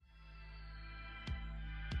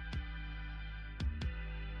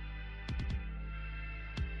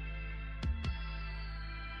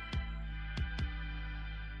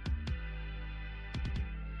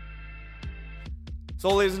So,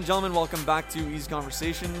 ladies and gentlemen, welcome back to Easy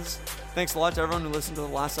Conversations. Thanks a lot to everyone who listened to the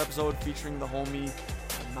last episode featuring the homie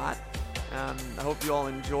Matt. I hope you all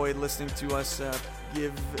enjoyed listening to us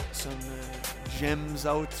give some gems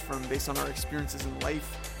out based on our experiences in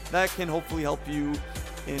life that can hopefully help you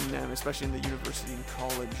in, especially in the university and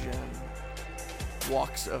college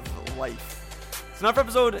walks of life. So now for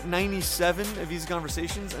episode 97 of Easy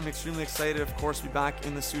Conversations, I'm extremely excited, of course, to be back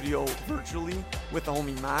in the studio virtually with the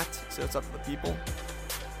homie Matt. So what's up to the people?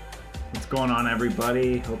 What's going on,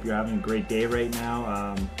 everybody? Hope you're having a great day right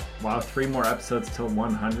now. Wow, 3 more episodes till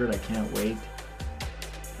 100. I can't wait.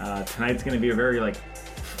 Tonight's going to be a very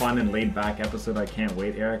fun and laid-back episode. I can't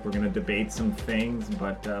wait, Eric. We're going to debate some things,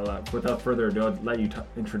 but without further ado, I'll let you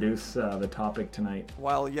introduce the topic tonight.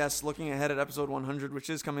 While, yes, looking ahead at episode 100, which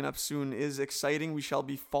is coming up soon, is exciting. We shall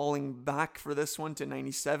be falling back for this one to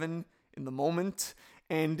 97 in the moment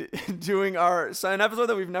and doing an episode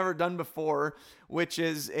that we've never done before, which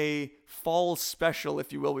is a fall special,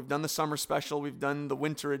 if you will. We've done the summer special. We've done the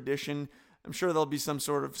winter edition. I'm sure there'll be some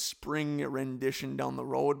sort of spring rendition down the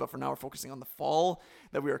road, but for now we're focusing on the fall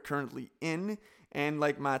that we are currently in. And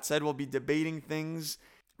like Matt said, we'll be debating things.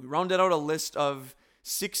 We rounded out a list of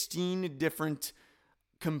 16 different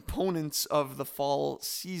components of the fall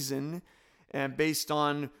season, and based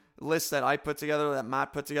on lists that I put together, that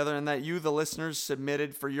Matt put together, and that you, the listeners,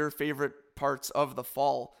 submitted for your favorite parts of the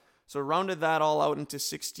fall. So rounded that all out into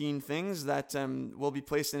 16 things that will be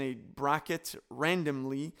placed in a bracket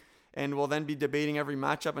randomly, and we'll then be debating every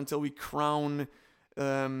matchup until we crown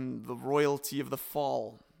the royalty of the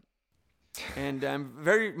fall. And I'm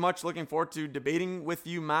very much looking forward to debating with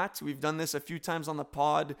you, Matt. We've done this a few times on the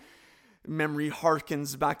pod. Memory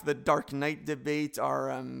harkens back to the Dark Knight debate,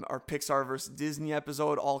 our Pixar versus Disney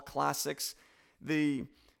episode, all classics. The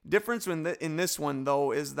difference in this one,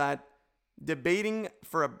 though, is that debating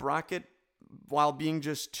for a bracket while being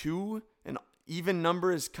just 2, an even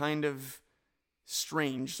number, is kind of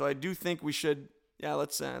strange. So I do think we should,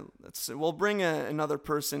 we'll bring another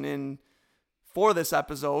person in for this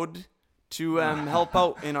episode to help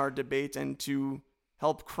out in our debate and to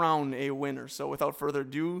help crown a winner. So without further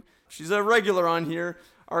ado, she's a regular on here,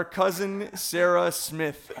 our cousin Sarah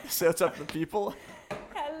Smith. Say what's up to the people.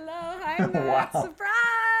 Hello, hi Matt. Wow.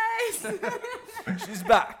 Surprise! She's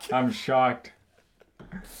back. I'm shocked.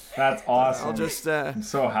 That's awesome. I'll just I'm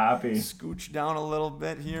so happy. scooch down a little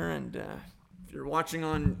bit here, and if you're watching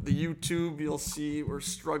on the YouTube, you'll see we're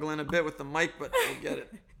struggling a bit with the mic, but we'll get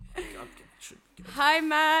it. Hi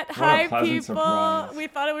Matt. What a Hi pleasant people. surprise. We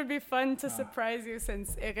thought it would be fun to surprise you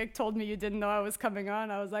since Eric told me you didn't know I was coming on.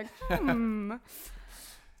 I was like,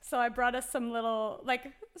 So I brought us some little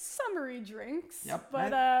summery drinks. Yep.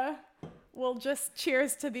 But we'll just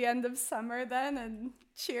cheers to the end of summer then, and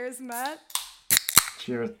cheers, Matt.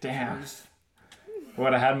 Cheers. Damn.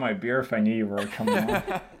 Would have had my beer if I knew you were coming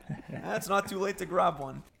on. It's not too late to grab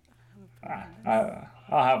one. I'll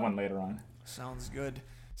have one later on. Sounds good.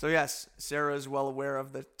 So yes, Sarah is well aware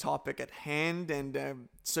of the topic at hand and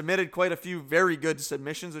submitted quite a few very good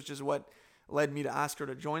submissions, which is what led me to ask her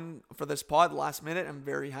to join for this pod last minute. I'm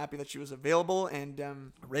very happy that she was available and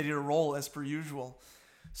ready to roll as per usual.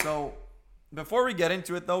 So before we get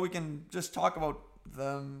into it, though, we can just talk about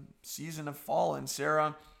the season of fall. And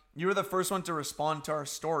Sarah, you were the first one to respond to our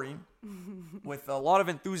story with a lot of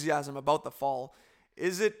enthusiasm about the fall.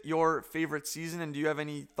 Is it your favorite season, and do you have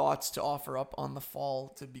any thoughts to offer up on the fall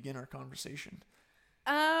to begin our conversation?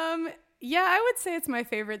 Yeah, I would say it's my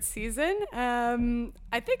favorite season.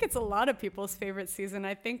 I think it's a lot of people's favorite season.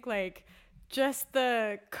 I think just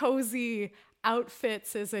the cozy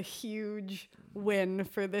outfits is a huge win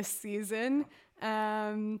for this season.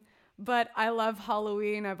 But I love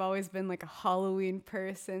Halloween. I've always been a Halloween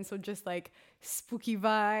person. So just spooky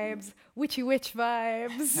vibes, witchy witch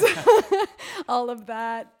vibes, all of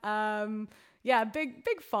that.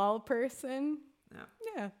 Big fall person.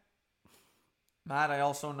 Yeah. Matt, I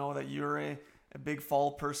also know that you're a big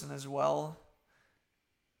fall person as well.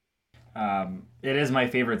 It is my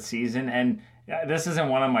favorite season, and this isn't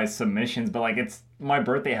one of my submissions, but it's my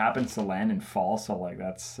birthday happens to land in fall, so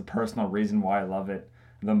that's a personal reason why I love it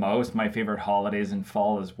the most. My favorite holidays in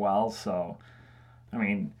fall as well. So, I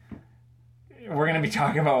mean, we're going to be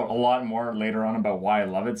talking about a lot more later on about why I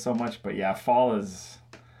love it so much. But yeah, fall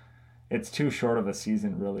it's too short of a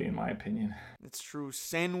season, really, in my opinion. It's true.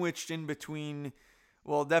 Sandwiched in between,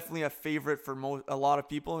 well, definitely a favorite for a lot of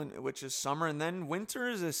people, which is summer. And then winter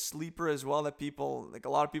is a sleeper as well that people, a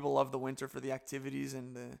lot of people love the winter for the activities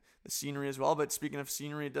and the scenery as well. But speaking of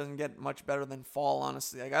scenery, it doesn't get much better than fall,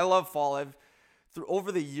 honestly. I love fall.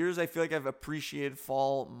 Over the years, I feel like I've appreciated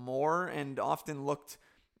fall more and often looked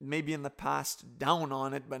maybe in the past down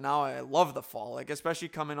on it, but now I love the fall. Like, especially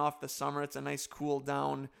coming off the summer, it's a nice cool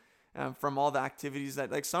down from all the activities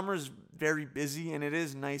that, like, summer's very busy, and it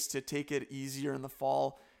is nice to take it easier in the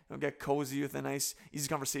fall. Get cozy with a nice Easy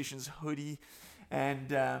Conversations hoodie, and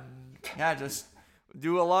just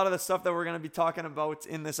do a lot of the stuff that we're going to be talking about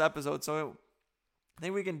in this episode. So I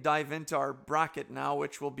think we can dive into our bracket now,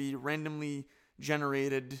 which will be randomly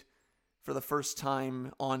generated for the first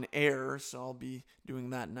time on air. So I'll be doing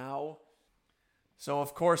that now. So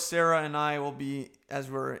of course, Sarah and I will be, as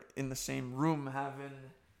we're in the same room, having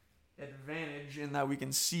advantage in that we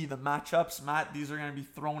can see the matchups. Matt, these are going to be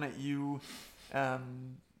thrown at you.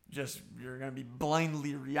 You're going to be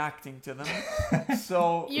blindly reacting to them.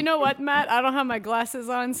 So you know what, Matt? I don't have my glasses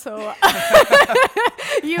on, so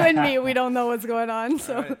you and me, we don't know what's going on.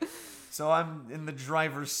 So, right. So I'm in the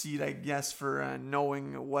driver's seat, I guess, for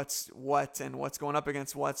knowing what's what and what's going up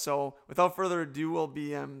against what. So without further ado, we'll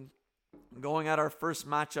be going at our first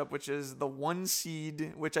matchup, which is the 1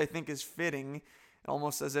 seed, which I think is fitting,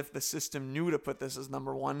 almost as if the system knew to put this as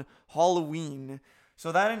number 1, Halloween.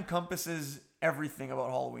 So that encompasses everything about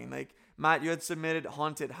Halloween. Like, Matt, you had submitted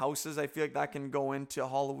haunted houses. I feel like that can go into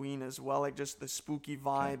Halloween as well, like just the spooky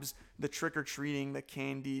vibes, the trick-or-treating, the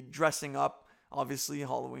candy, dressing up, obviously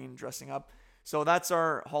Halloween, dressing up. So that's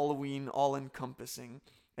our Halloween all-encompassing.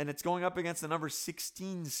 And it's going up against the number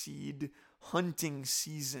 16 seed, Hunting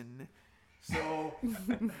Season. So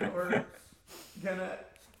we're gonna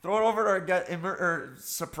throw it over to our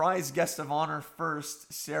surprise guest of honor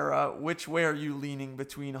first, Sarah. Which way are you leaning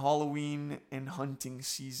between Halloween and Hunting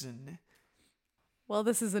Season? Well,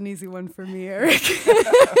 this is an easy one for me, Eric.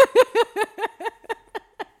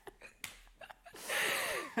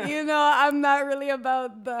 You know, I'm not really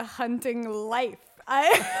about the hunting life.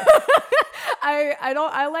 I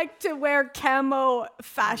like to wear camo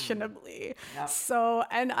fashionably. Yep. So,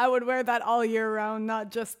 and I would wear that all year round, not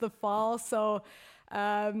just the fall. So,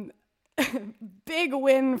 big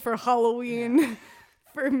win for Halloween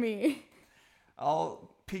for me.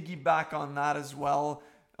 I'll piggyback on that as well.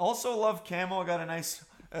 Also love camo. I got a nice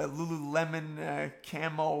Lululemon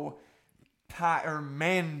camo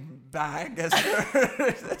man bag, as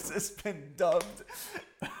it's been dubbed.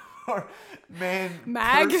 Or man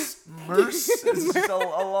mag merce is a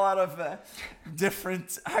lot of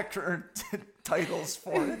different titles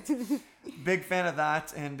for it. Big fan of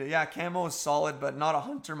that, and camo is solid, but not a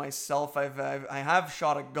hunter myself. I have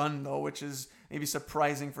shot a gun though, which is maybe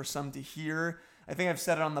surprising for some to hear. I think I've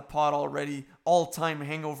said it on the pod already. All-time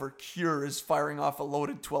hangover cure is firing off a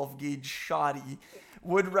loaded 12-gauge shotty.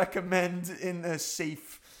 Would recommend in a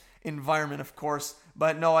safe environment, of course.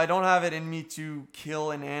 But no, I don't have it in me to kill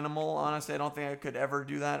an animal. Honestly, I don't think I could ever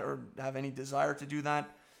do that or have any desire to do that.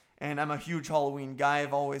 And I'm a huge Halloween guy.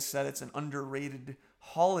 I've always said it's an underrated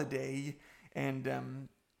holiday. And and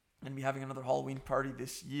be having another Halloween party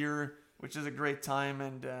this year, which is a great time.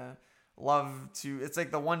 And love to. It's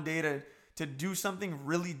like the one day to do something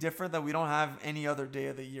really different that we don't have any other day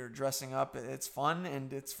of the year. Dressing up, it's fun,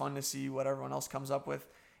 and it's fun to see what everyone else comes up with.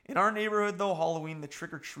 In our neighborhood, though, Halloween, the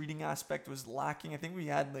trick-or-treating aspect was lacking. I think we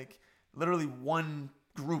had like literally one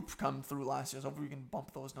group come through last year, so hopefully we can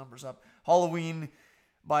bump those numbers up. Halloween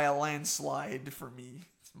by a landslide for me.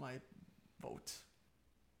 It's my vote.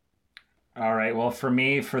 All right. Well, for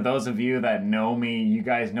me, for those of you that know me, you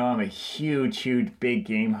guys know I'm a huge big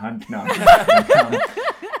game hunt. No.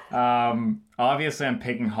 Obviously, I'm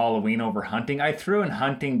picking Halloween over hunting. I threw in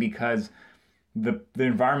hunting because the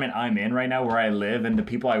environment I'm in right now, where I live, and the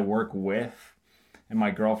people I work with, and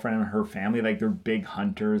my girlfriend and her family, like, they're big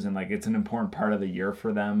hunters, and like it's an important part of the year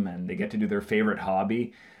for them, and they get to do their favorite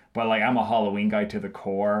hobby. But like, I'm a Halloween guy to the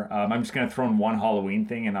core. I'm just gonna throw in one Halloween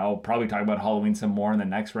thing, and I'll probably talk about Halloween some more in the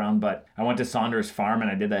next round. But I went to Saunders Farm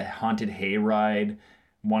and I did a haunted hayride,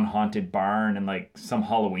 one haunted barn, and like some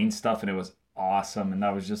Halloween stuff, and it was awesome. And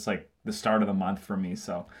that was just like the start of the month for me.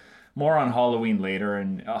 So more on Halloween later,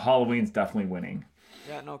 and Halloween's definitely winning.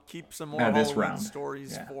 Yeah, no, keep some more Halloween round.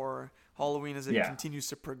 Stories for Halloween as it continues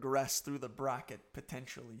to progress through the bracket,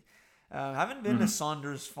 potentially. Haven't been to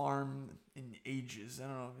Saunders Farm in ages. I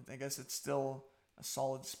don't know. I guess it's still a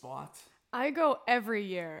solid spot. I go every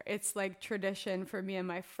year. It's like tradition for me and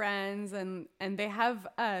my friends, and they have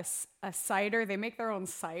a cider. They make their own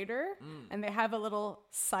cider, and they have a little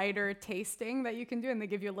cider tasting that you can do, and they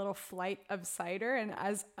give you a little flight of cider. And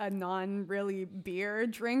as a non-really beer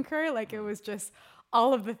drinker, like, it was just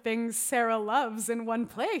all of the things Sarah loves in one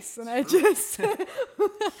place, and I just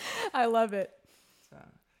I love it.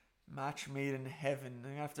 Match made in heaven.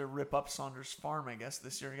 I'm gonna have to rip up Saunders Farm, I guess,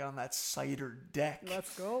 this year. Get on that cider deck.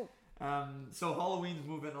 Let's go. So Halloween's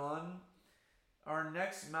moving on. Our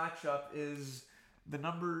next matchup is the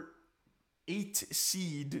number 8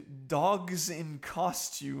 seed Dogs in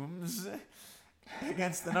Costumes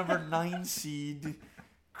against the number 9 seed,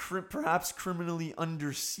 perhaps criminally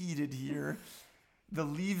underseeded here, the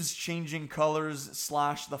Leaves Changing Colors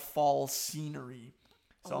 / the Fall Scenery.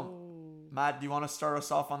 So, Matt, do you want to start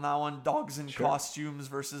us off on that one? Dogs in Costumes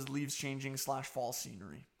versus Leaves Changing / Fall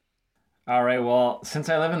Scenery. All right, well, since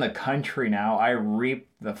I live in the country now, I reap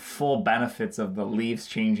the full benefits of the leaves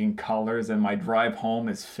changing colors, and my drive home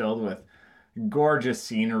is filled with gorgeous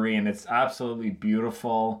scenery, and it's absolutely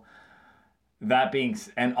beautiful. That being,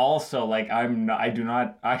 and also, like, I do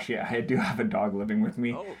have a dog living with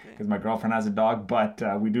me because my girlfriend has a dog, but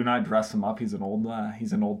we do not dress him up. He's an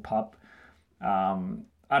old pup.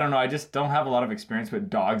 I don't know. I just don't have a lot of experience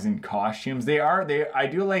with dogs in costumes. I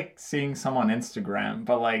do like seeing some on Instagram,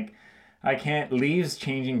 but like, I can't. Leaves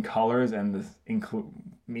changing colors and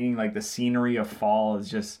meaning like the scenery of fall is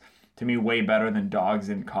just, to me, way better than dogs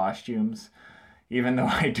in costumes. Even though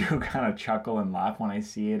I do kind of chuckle and laugh when I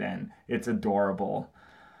see it, and it's adorable.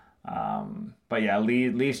 But yeah,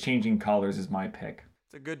 Leaves Changing Colors is my pick.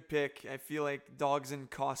 It's a good pick. I feel like Dogs in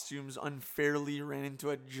Costumes unfairly ran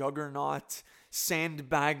into a juggernaut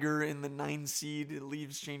sandbagger in the 9 seed.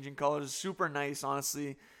 Leaves Changing Colors, super nice,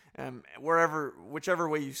 honestly. Whichever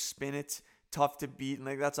way you spin it, tough to beat. And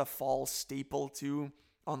like that's a fall staple too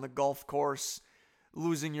on the golf course.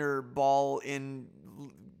 Losing your ball in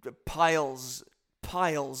piles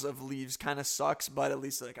of leaves kind of sucks, but at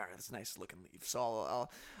least like, all right, that's a nice looking leaf. So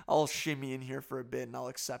I'll shimmy in here for a bit and I'll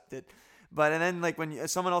accept it. But and then like when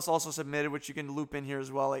someone else also submitted, which you can loop in here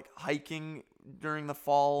as well, like hiking during the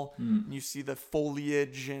fall, and you see the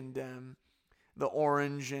foliage and the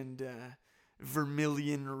orange and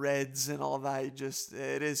vermilion reds and all that.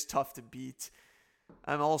 It is tough to beat.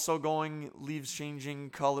 I'm also going Leaves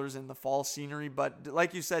Changing Colors in the fall scenery, but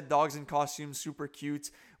like you said, Dogs in Costumes, super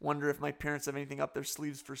cute. Wonder if my parents have anything up their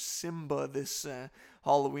sleeves for Simba this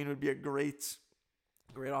Halloween. Would be a great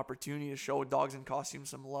opportunity to show Dogs in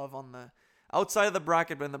Costumes some love on the outside of the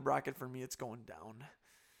bracket, but in the bracket for me, it's going down.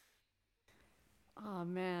 Oh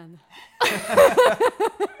man.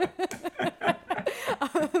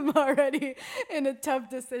 I'm already in a tough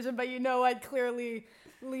decision, but you know what? Clearly,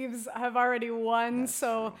 Leaves have already won. That's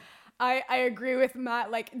so true. I agree with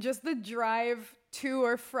Matt. Like, just the drive to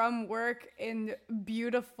or from work in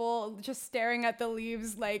beautiful, just staring at the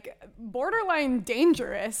leaves, like borderline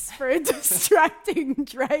dangerous for distracting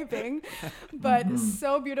driving, but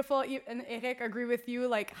so beautiful. And Eric, agree with you,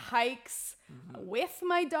 like hikes with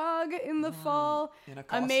my dog in the fall.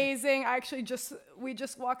 Amazing. We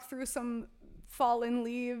just walked through some fallen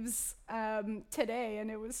leaves today,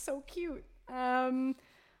 and it was so cute.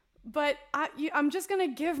 But I'm just gonna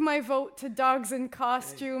give my vote to Dogs in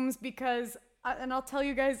Costumes because, and I'll tell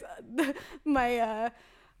you guys my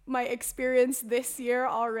experience this year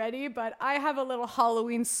already. But I have a little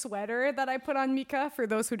Halloween sweater that I put on Mika. For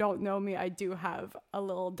those who don't know me, I do have a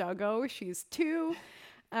little doggo. She's 2.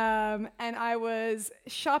 And I was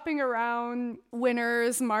shopping around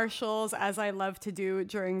Winners, Marshalls, as I love to do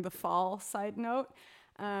during the fall, side note,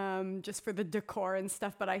 just for the decor and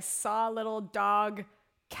stuff. But I saw little dog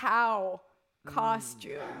cow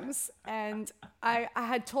costumes, and I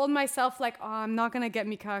had told myself, like, oh, I'm not going to get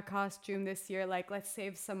Mika a costume this year. Like, let's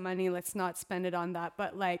save some money. Let's not spend it on that.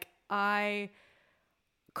 But, like, I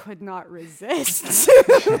could not resist.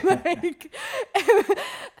 Like,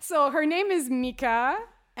 so her name is Mika.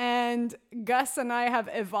 And Gus and I have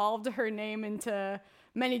evolved her name into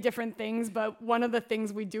many different things, but one of the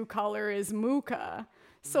things we do call her is Mooka.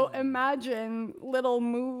 So imagine little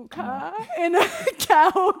Mooka in a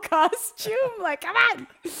cow costume. Like, come on.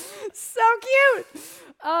 So cute.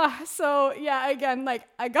 So yeah, again, like,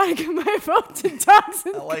 I gotta give my vote to Dogs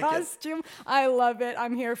in Costume. I love it.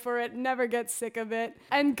 I'm here for it. Never get sick of it.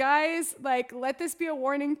 And guys, like, let this be a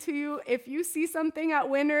warning to you. If you see something at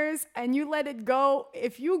Winners and you let it go,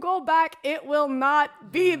 if you go back, it will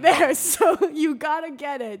not be there. So you gotta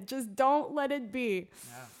get it. Just don't let it be.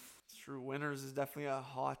 Yeah. True. Winners is definitely a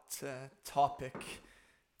hot topic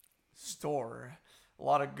store. A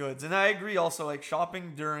lot of goods. And I agree also, like,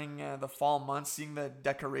 shopping during the fall months, seeing the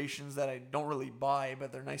decorations that I don't really buy,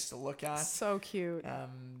 but they're nice to look at. So cute.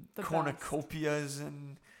 Cornucopias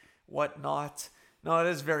and whatnot. No, it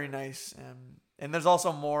is very nice. And there's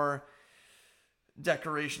also more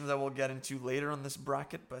decorations that we'll get into later on this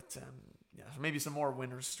bracket, but yeah, maybe some more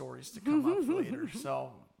Winners stories to come up later.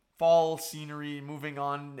 So fall scenery, moving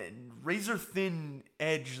on. Razor thin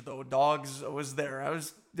edge, though. Dogs was there. I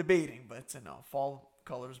was debating, but no, fall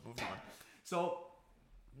colors, moving on. So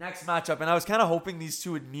Next matchup, and I was kind of hoping these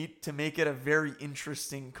two would meet to make it a very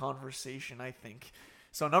interesting conversation, I think.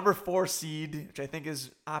 So number 4 seed, which I think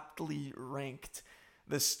is aptly ranked,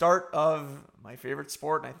 the start of my favorite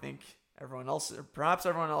sport, and I think everyone else, or perhaps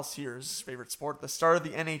everyone else here's favorite sport, the start of the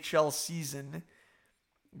NHL season,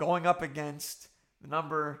 going up against the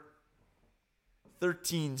number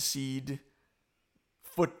 13 seed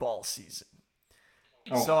football season.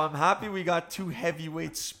 Oh. So I'm happy we got 2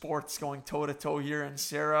 heavyweight sports going toe-to-toe here. And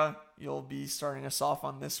Sarah, you'll be starting us off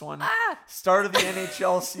on this one. Start of the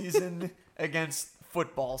NHL season against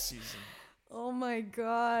football season. Oh my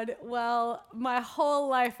God. Well, my whole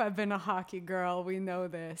life I've been a hockey girl. We know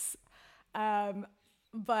this. I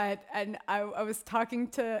was talking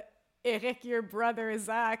to Eric, your brother,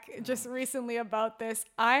 Zach, just recently about this.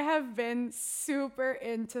 I have been super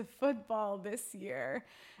into football this year.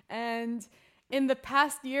 And in the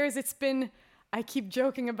past years, it's been, I keep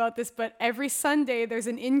joking about this, but every Sunday there's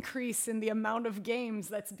an increase in the amount of games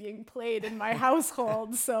that's being played in my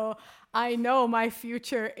household. So I know my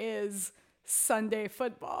future is Sunday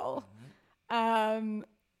football.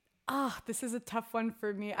 This is a tough one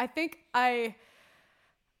for me. I think I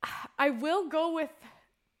will go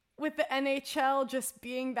with the NHL, just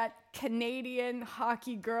being that Canadian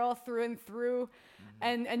hockey girl through and through.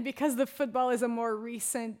 And because the football is a more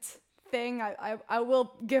recent thing, I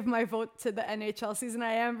will give my vote to the NHL season.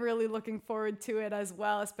 I am really looking forward to it as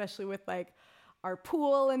well, especially with like our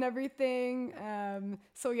pool and everything.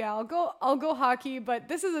 So yeah, I'll go hockey, but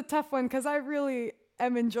this is a tough one because I really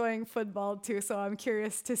am enjoying football too. So I'm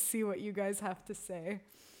curious to see what you guys have to say.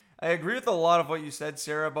 I agree with a lot of what you said,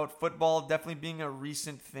 Sarah, about football definitely being a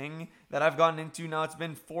recent thing that I've gotten into now. It's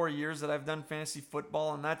been 4 years that I've done fantasy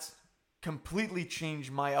football, and that's completely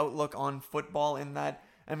changed my outlook on football in that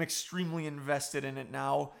I'm extremely invested in it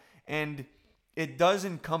now, and it does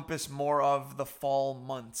encompass more of the fall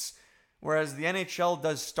months. Whereas the NHL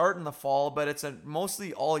does start in the fall, but it's a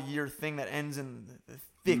mostly all year thing that ends in the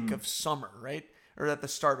thick of summer, right? Or at the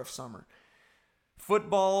start of summer.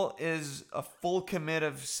 Football is a full commit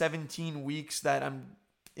of 17 weeks that I'm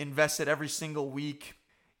invested every single week.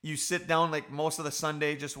 You sit down like most of the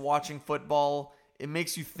Sunday just watching football. It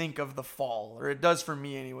makes you think of the fall, or it does for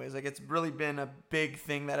me anyways. Like, it's really been a big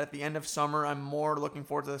thing that at the end of summer, I'm more looking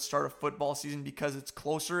forward to the start of football season because it's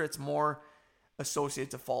closer. It's more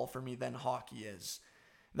associated to fall for me than hockey is.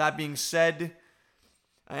 That being said,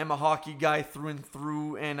 I am a hockey guy through and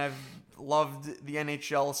through, and I've loved the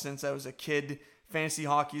NHL since I was a kid. Fantasy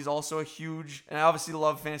hockey is also a huge, and I obviously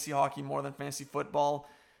love fantasy hockey more than fantasy football,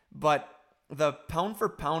 but the pound for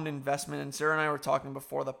pound investment, and Sarah and I were talking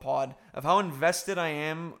before the pod of how invested I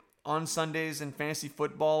am on Sundays in fantasy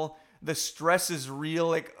football. The stress is real.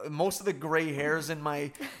 Like, most of the gray hairs on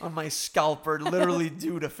my scalp are literally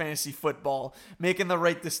due to fantasy football. Making the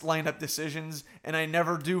right lineup decisions, and I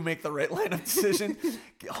never do make the right lineup decision,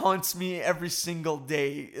 haunts me every single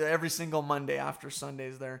day, every single Monday after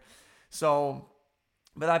Sundays there. So,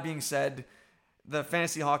 but that being said, the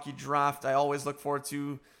fantasy hockey draft I always look forward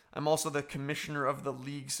to. I'm also the commissioner of the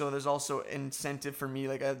league, so there's also incentive for me.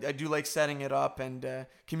 Like, I do like setting it up and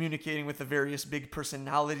communicating with the various big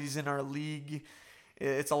personalities in our league.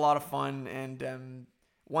 It's a lot of fun, and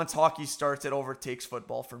once hockey starts, it overtakes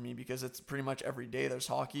football for me because it's pretty much every day there's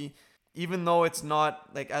hockey. Even though it's not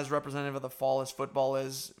like as representative of the fall as football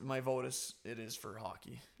is, my vote is for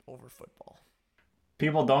hockey over football.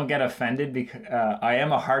 People don't get offended because I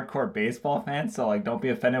am a hardcore baseball fan, so like, don't be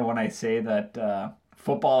offended when I say that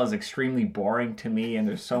football is extremely boring to me and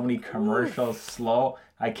there's so many commercials, slow.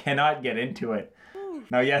 I cannot get into it.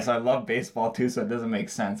 Now, yes, I love baseball too, so it doesn't make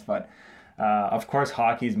sense, but of course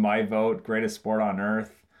hockey's my vote, greatest sport on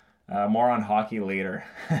earth. More on hockey later.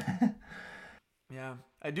 Yeah,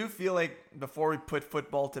 I do feel like before we put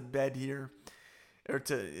football to bed here, or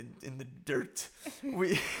in the dirt,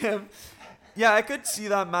 we have... Yeah, I could see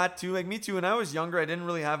that, Matt, too. Like, me too. When I was younger, I didn't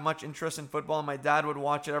really have much interest in football. My dad would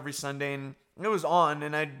watch it every Sunday, and it was on,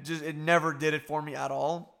 and it never did it for me at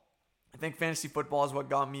all. I think fantasy football is what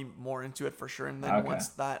got me more into it for sure. And then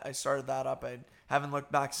once I started that up, I haven't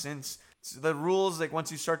looked back since. So the rules, like,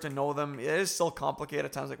 once you start to know them, it is still complicated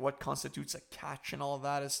at times. Like, what constitutes a catch and all of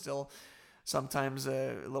that is still sometimes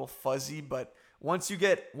a little fuzzy. But once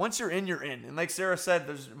you're in, you're in. And like Sarah said,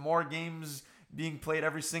 there's more games being played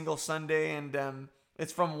every single Sunday, and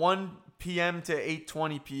it's from 1 p.m. to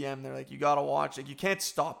 8:20 p.m. They're like, you gotta watch. Like, you can't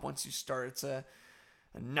stop once you start. It's a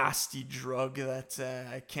nasty drug that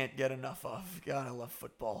I can't get enough of. God, I love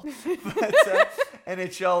football. But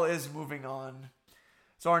NHL is moving on.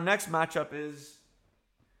 So our next matchup is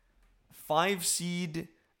 5 seed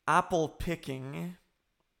apple picking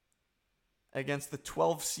against the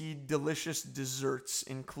 12 seed Delicious Desserts,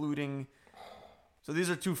 including. So these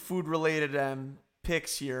are two food related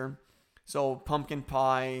picks here. So pumpkin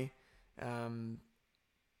pie, I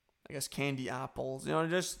guess candy apples,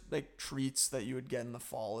 just like treats that you would get in the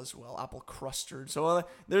fall as well. Apple custard. So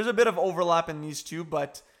there's a bit of overlap in these two,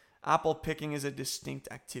 but apple picking is a distinct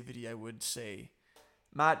activity, I would say.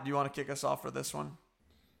 Matt, do you want to kick us off for this one?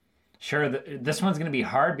 Sure. This one's going to be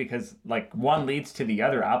hard because like one leads to the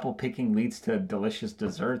other. Apple picking leads to delicious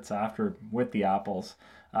desserts after with the apples.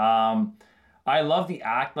 I love the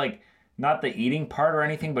act, like not the eating part or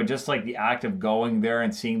anything, but just like the act of going there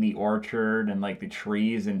and seeing the orchard and like the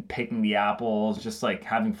trees and picking the apples, just like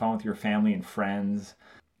having fun with your family and friends.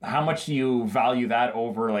 How much do you value that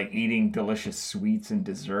over like eating delicious sweets and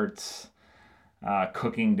desserts,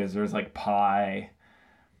 cooking desserts like pie?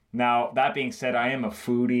 Now, that being said, I am a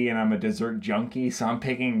foodie and I'm a dessert junkie, so I'm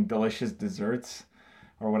picking delicious desserts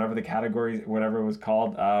or whatever the category, whatever it was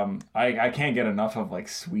called. I can't get enough of like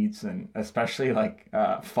sweets and especially like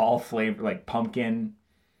fall flavor, like pumpkin,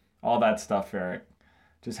 all that stuff, Eric.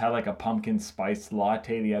 Just had like a pumpkin spice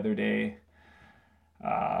latte the other day.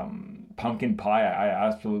 Pumpkin pie, I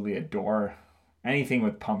absolutely adore. Anything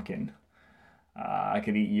with pumpkin. I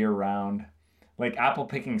could eat year round. Like apple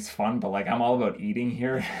picking's fun, but like I'm all about eating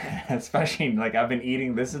here. Especially like I've been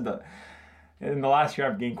eating, in the last year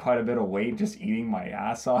I've gained quite a bit of weight just eating my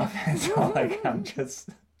ass off. And so like I'm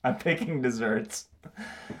picking desserts.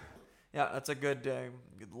 Yeah, that's a good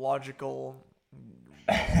logical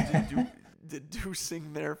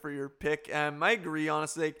deducing there for your pick. I agree,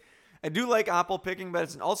 honestly. Like, I do like apple picking, but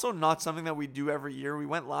it's also not something that we do every year. We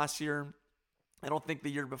went last year. I don't think the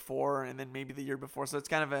year before, and then maybe the year before. So it's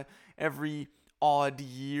kind of every odd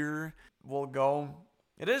year we'll go.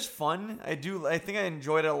 It is fun. I think I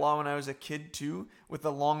enjoyed it a lot when I was a kid too, with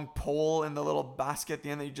the long pole and the little basket at the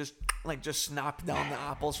end that you just snap down the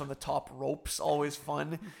apples from the top ropes. Always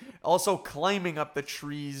fun. Also climbing up the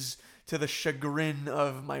trees to the chagrin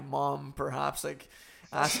of my mom, perhaps, like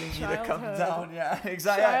asking me to come down. Yeah,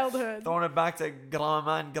 exactly. Childhood. Throwing it back to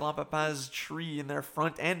Grandma and Grandpapa's tree in their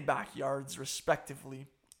front and backyards, respectively.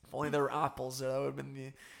 If only there were apples, that would have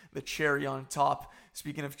been the cherry on top.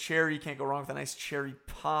 Speaking of cherry, can't go wrong with a nice cherry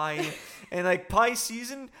pie. And like pie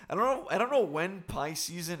season, I don't know when pie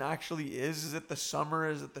season actually is. Is it the summer?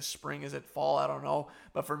 Is it the spring? Is it fall? I don't know.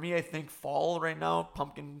 But for me, I think fall right now.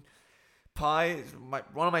 Pumpkin pie is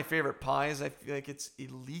one of my favorite pies. I feel like it's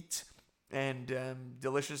elite. And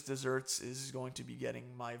delicious desserts is going to be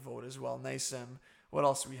getting my vote as well. Nice. What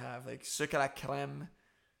else do we have? Like sucre à crème.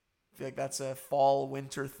 I feel like that's a fall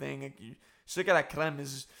winter thing. Like sucre à crème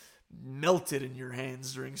is melted in your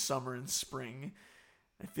hands during summer and spring.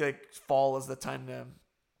 I feel like fall is the time to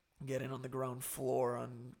get in on the ground floor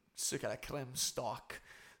on sucre à crème stock.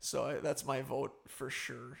 So that's my vote for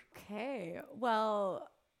sure. Okay. Well,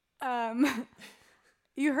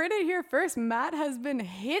 you heard it here first. Matt has been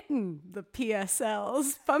hitting the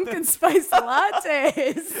PSLs, pumpkin spice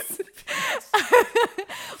lattes.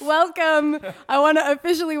 Welcome. I want to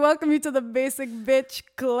officially welcome you to the Basic Bitch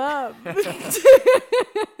Club.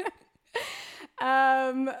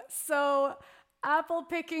 So apple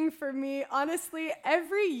picking for me, honestly,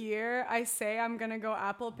 every year I say I'm going to go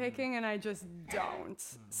apple picking and I just don't.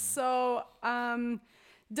 So,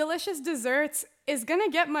 delicious desserts is going to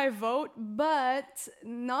get my vote, but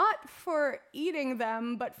not for eating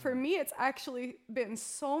them. But for me, it's actually been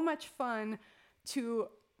so much fun to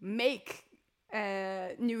make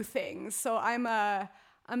new things. So I'm a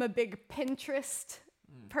big Pinterest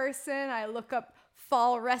person. I look up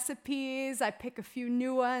fall recipes. I pick a few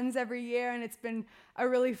new ones every year, and it's been a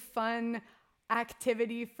really fun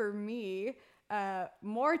activity for me.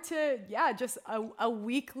 More to, just a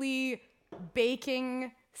weekly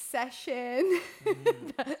baking session.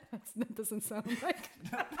 That doesn't sound like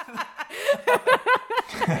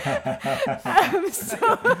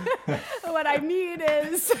so what I mean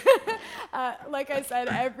is like I said,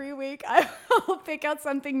 every week I'll pick out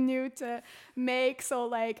something new to make. So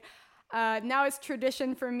like now it's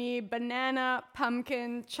tradition for me, banana,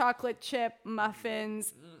 pumpkin, chocolate chip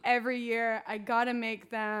muffins. Every year I gotta make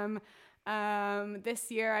them.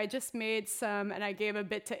 This year I just made some, and I gave a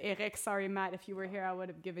bit to Eric. Sorry, Matt, if you were here, I would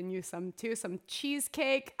have given you some too. Some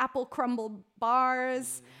cheesecake, apple crumble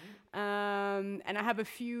bars, and I have a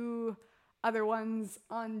few other ones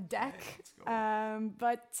on deck.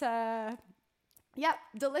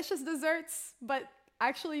 Delicious desserts, but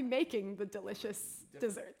actually making the delicious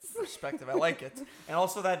desserts. Perspective. I like it. And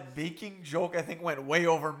also that baking joke, I think, went way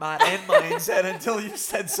over Matt and mine's head until you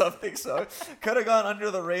said something. So could have gone under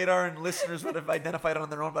the radar and listeners would have identified it on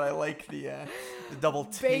their own, but I like the double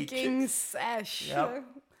take. Baking sesh. Yep.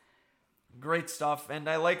 Great stuff. And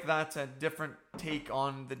I like that different take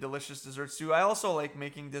on the delicious desserts too. I also like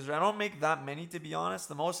making dessert. I don't make that many, to be honest.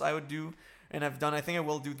 The most I would do, and I've done, I think I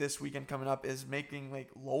will do this weekend coming up, is making like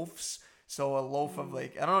loaves. So a loaf of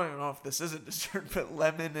like, I don't even know if this is a dessert, but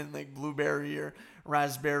lemon and like blueberry or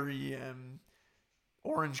raspberry,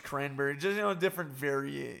 orange cranberry, just, you know, different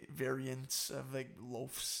variants of like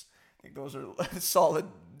loaves. I think those are solid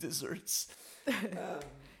desserts.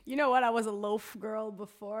 You know what? I was a loaf girl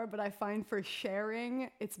before, but I find for sharing,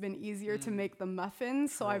 it's been easier to make the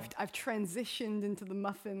muffins. So I've transitioned into the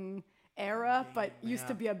muffin era, but used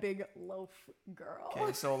to be a big loaf girl.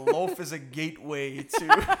 Okay, so loaf is a gateway to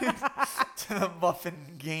to the muffin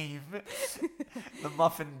game. The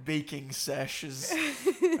muffin baking sessions.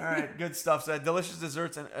 All right, good stuff. So delicious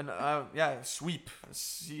desserts and sweep.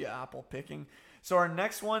 See apple picking. So our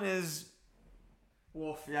next one is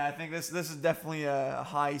Wolf. Yeah, I think this is definitely a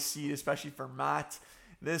high seed, especially for Matt.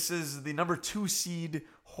 This is the number 2 seed,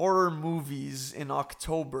 horror movies in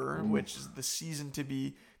October, which is the season to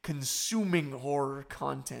be consuming horror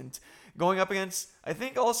content. Going up against, I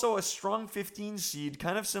think, also a strong 15 seed,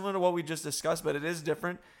 kind of similar to what we just discussed, but it is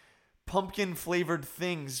different. Pumpkin flavored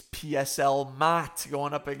things, PSL Matt,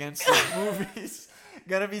 going up against these movies.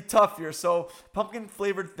 Gonna be tough here. So pumpkin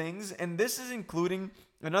flavored things, and this is including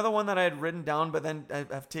another one that I had written down, but then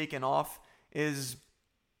I've taken off, is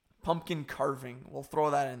pumpkin carving. We'll throw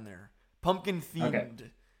that in there. Pumpkin themed.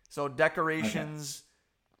 Okay. So decorations,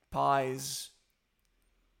 pies,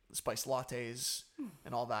 spice lattes,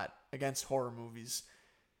 and all that against horror movies.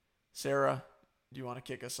 Sarah, do you want to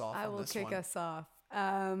kick us off? I will kick us off.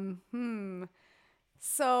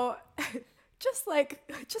 So just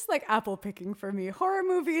like apple picking for me, horror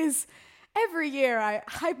movies, every year I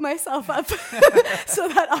hype myself up so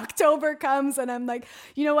that October comes and I'm like,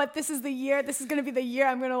 you know what, this is the year, this is going to be the year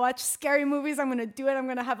I'm going to watch scary movies. I'm going to do it. I'm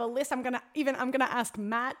going to have a list. I'm going to ask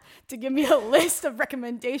Matt to give me a list of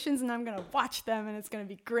recommendations and I'm going to watch them and it's going to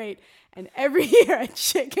be great. And every year I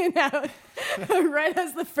chicken out right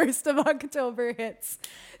as the 1st of October hits.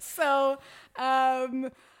 So,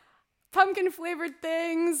 pumpkin flavored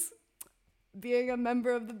things. Being a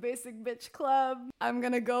member of the Basic Bitch Club, I'm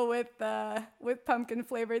gonna go with pumpkin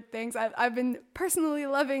flavored things. I've been personally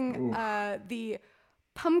loving the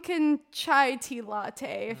pumpkin chai tea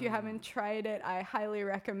latte. If you haven't tried it, I highly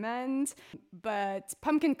recommend. But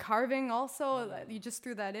pumpkin carving also, you just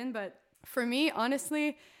threw that in. But for me,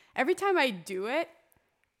 honestly, every time I do it,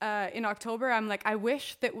 in October, I'm like, I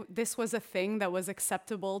wish that this was a thing that was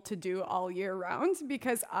acceptable to do all year round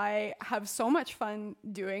because I have so much fun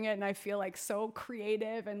doing it and I feel like so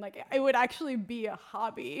creative and like it would actually be a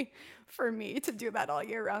hobby for me to do that all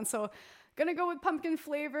year round. So gonna go with pumpkin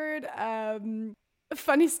flavored. A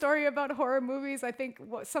funny story about horror movies. I think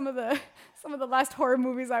some of the last horror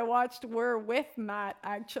movies I watched were with Matt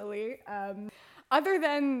actually. Other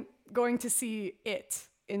than going to see It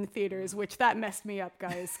in theaters, which that messed me up,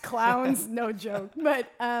 guys. Clowns, no joke. But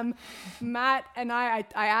Matt and I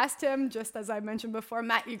asked him, just as I mentioned before,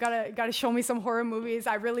 Matt, you gotta show me some horror movies.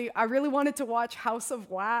 I really wanted to watch House of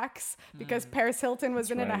Wax because Paris Hilton was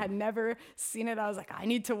in it. I had never seen it. I was like, I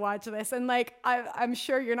need to watch this. And like, I'm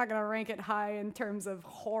sure you're not gonna rank it high in terms of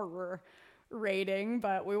horror rating,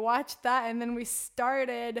 but we watched that and then we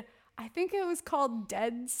started. I think it was called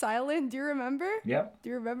Dead Silent. Do you remember? Yep. Do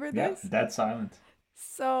you remember this? Yep. Dead Silent.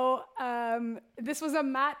 So this was a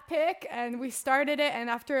Matt pick and we started it and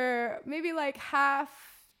after maybe like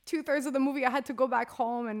 2/3 of the movie I had to go back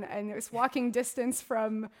home and it was walking distance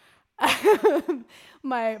from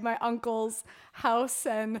my uncle's house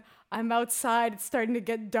and I'm outside, it's starting to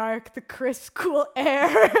get dark, the crisp, cool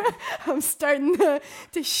air. I'm starting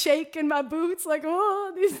to shake in my boots like,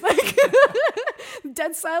 oh, these like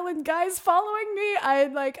dead silent guys following me.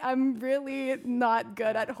 I'm really not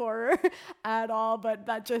good at horror at all, but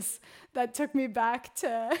that took me back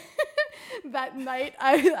to that night.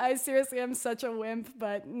 I seriously am such a wimp,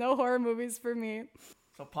 but no horror movies for me.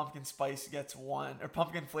 So pumpkin spice gets 1, or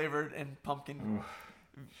pumpkin flavored and pumpkin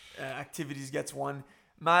activities gets 1.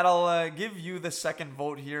 Matt, I'll give you the second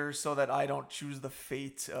vote here so that I don't choose the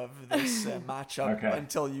fate of this matchup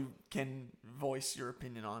until you can voice your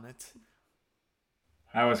opinion on it.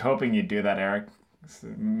 I was hoping you'd do that, Eric.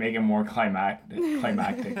 Make it more climactic.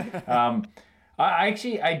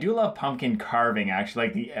 I do love pumpkin carving. Actually,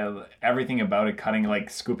 like the everything about it, cutting, like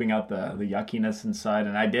scooping out the yuckiness inside.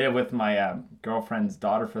 And I did it with my girlfriend's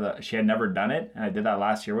daughter she had never done it, and I did that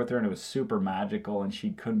last year with her, and it was super magical, and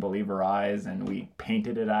she couldn't believe her eyes. And we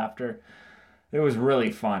painted it after. It was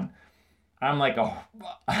really fun.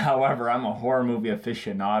 However, I'm a horror movie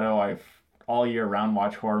aficionado. I've all year round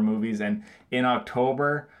watch horror movies, and in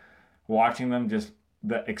October, watching them, just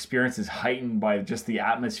the experience is heightened by just the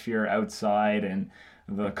atmosphere outside and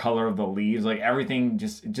the color of the leaves. Like everything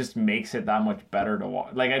just makes it that much better to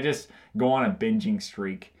watch. Like I just go on a binging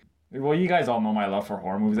streak. Well, you guys all know my love for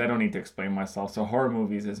horror movies. I don't need to explain myself. So horror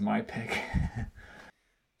movies is my pick.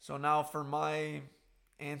 So now for my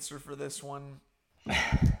answer for this one.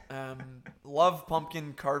 Love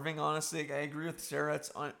pumpkin carving, honestly. I agree with Sarah.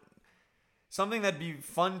 It's something that'd be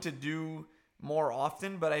fun to do more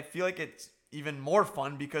often, but I feel like it's even more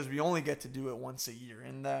fun because we only get to do it once a year.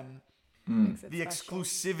 And the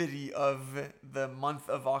exclusivity of the month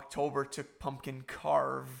of October to pumpkin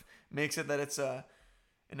carve makes it that it's an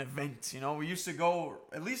event. You know, we used to go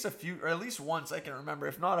at least once I can remember,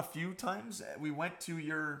 if not a few times. We went to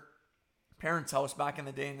your parents' house back in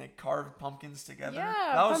the day and they carved pumpkins together. Yeah,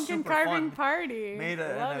 that was pumpkin super carving fun. party. Made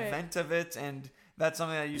an event of it, and that's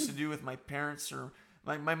something I used to do with my parents, or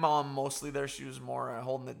my mom mostly there. She was more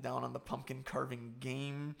holding it down on the pumpkin carving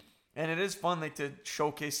game. And it is fun, like, to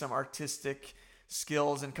showcase some artistic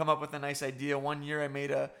skills and come up with a nice idea. One year I made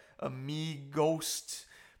a me ghost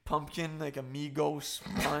pumpkin, like a me ghost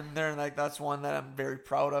pun there, and like that's one that I'm very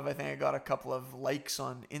proud of. I think I got a couple of likes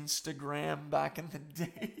on Instagram back in the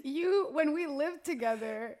day. When we lived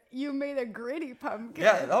together, you made a gritty pumpkin.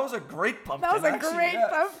 Yeah, that was a great pumpkin. That was a actually, great yeah.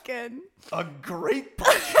 pumpkin. A great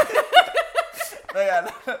pumpkin.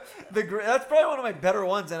 Yeah, that's probably one of my better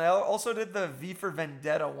ones. And I also did the V for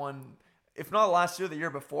Vendetta one, if not last year, the year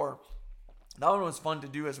before. That one was fun to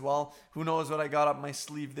do as well. Who knows what I got up my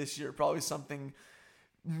sleeve this year? Probably something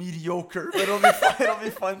mediocre, but it'll be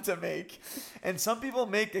fun to make. And some people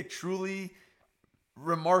make a truly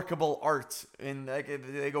remarkable art, and like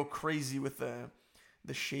they go crazy with the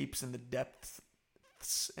shapes and the depths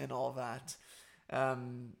and all that.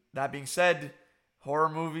 That being said, horror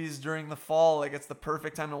movies during the fall, like it's the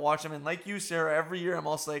perfect time to watch them. And like you, Sarah, every year I'm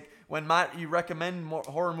also like, when Matt, you recommend more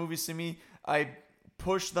horror movies to me, I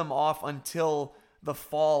push them off until the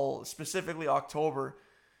fall, specifically October,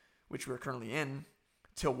 which we're currently in,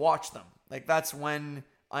 to watch them. Like that's when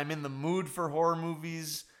I'm in the mood for horror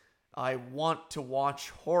movies. I want to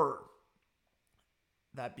watch horror.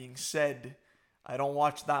 That being said, I don't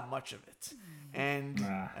watch that much of it. And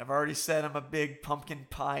I've already said I'm a big pumpkin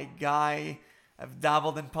pie guy. I've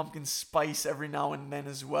dabbled in pumpkin spice every now and then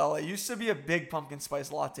as well. I used to be a big pumpkin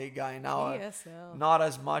spice latte guy. Now not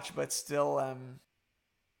as much, but still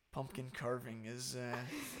pumpkin carving is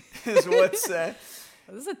what's this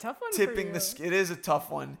is a tough one tipping for you. It is a tough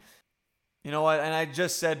one. You know what? And I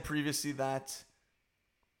just said previously that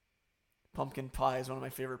pumpkin pie is one of my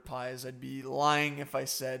favorite pies. I'd be lying if I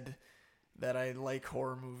said that I like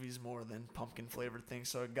horror movies more than pumpkin flavored things.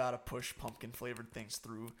 So I gotta push pumpkin flavored things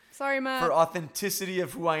through. Sorry, Matt. For authenticity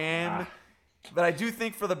of who I am. But I do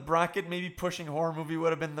think for the bracket, maybe pushing horror movie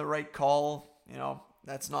would have been the right call. You know,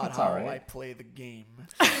 that's not how I play the game.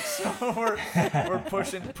 So we're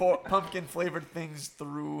pushing pumpkin flavored things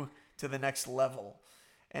through to the next level.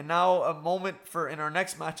 And now a moment in our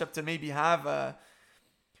next matchup to maybe have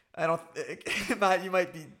Matt, you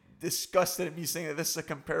might be disgusted at me saying that this is a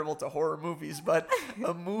comparable to horror movies, but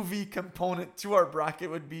a movie component to our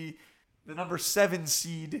bracket would be the number 7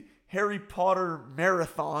 seed Harry Potter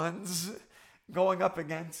Marathons going up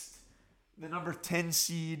against the number 10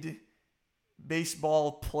 seed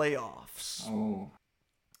baseball playoffs.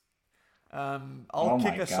 I'll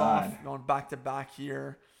kick us off going back to back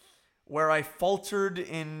here, where I faltered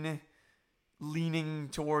in leaning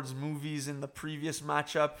towards movies in the previous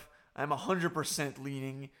matchup. I'm 100%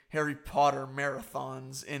 leaning Harry Potter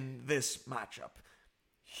Marathons in this matchup.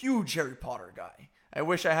 Huge Harry Potter guy. I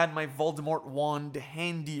wish I had my Voldemort wand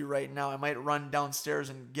handy right now. I might run downstairs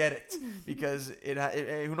and get it because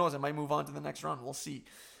who knows? I might move on to the next round. We'll see.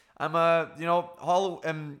 Fall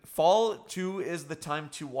 2 is the time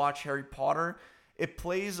to watch Harry Potter. It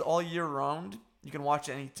plays all year round. You can watch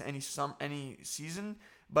any season,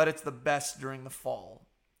 but it's the best during the fall,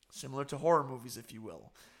 similar to horror movies, if you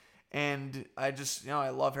will. And I just,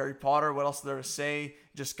 I love Harry Potter. What else is there to say?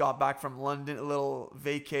 Just got back from London, a little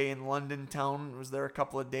vacay in London town. Was there a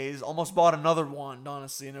couple of days. Almost bought another wand,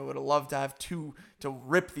 honestly, and I would have loved to have 2 to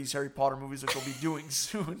rip these Harry Potter movies, which we'll be doing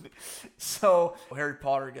soon. So Harry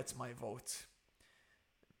Potter gets my vote.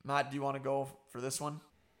 Matt, do you want to go for this one?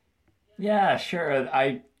 Yeah, sure.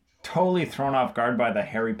 I totally thrown off guard by the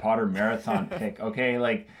Harry Potter marathon pick. Okay,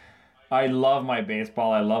 like I love my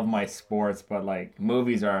baseball, I love my sports, but like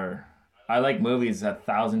I like movies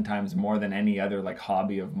 1,000 times more than any other like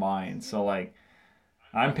hobby of mine. So like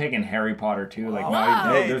I'm picking Harry Potter too. Like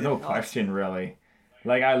Wow. there's no question really.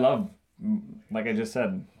 Like I love, like I just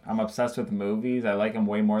said, I'm obsessed with movies. I like them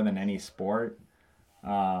way more than any sport.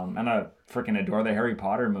 And I freaking adore the Harry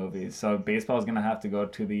Potter movies. So baseball is gonna have to go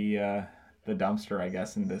to the dumpster, I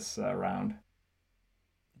guess, in this round.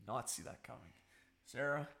 Did not see that coming.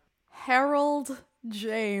 Sarah? Harold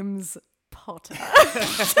James Potter.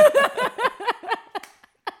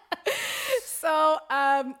 So,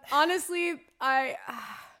 honestly, I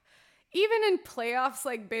even in playoffs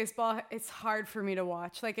like baseball, it's hard for me to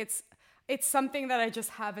watch. Like it's something that I just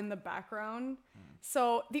have in the background.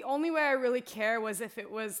 So the only way I really care was if it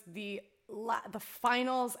was the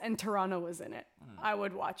finals and Toronto was in it. I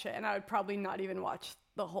would watch it, and I would probably not even watch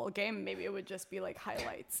the whole game. Maybe it would just be like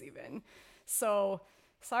highlights even. So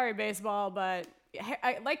sorry, baseball, but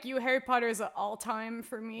I like you, Harry Potter is an all-time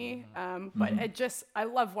for me. But I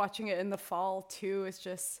love watching it in the fall too. It's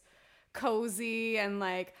just cozy, and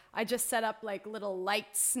like I just set up like little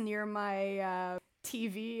lights near my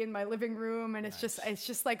TV in my living room, and it's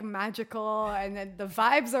just like magical, and then the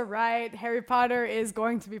vibes are right. Harry Potter is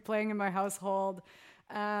going to be playing in my household.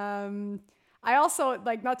 I also,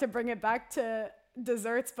 like, not to bring it back to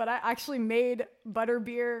desserts, but I actually made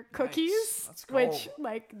butterbeer cookies. Nice. Let's go. Which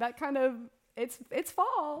like that kind of it's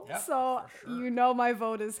fall. Yep, so for sure. you know my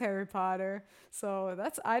vote is Harry Potter. So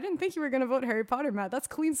I didn't think you were gonna vote Harry Potter, Matt. That's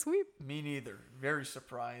clean sweep. Me neither. Very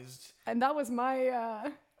surprised. And that was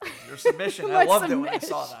my Your submission. My I loved it when I submission.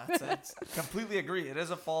 saw that. I completely agree. It is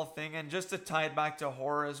a fall thing. And just to tie it back to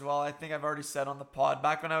horror as well, I think I've already said on the pod,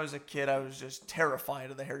 back when I was a kid, I was just terrified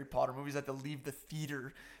of the Harry Potter movies. I had to leave the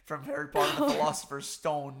theater from Harry Potter and the Philosopher's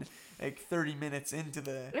Stone like 30 minutes into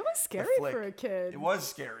the It was scary flick. for a kid. It was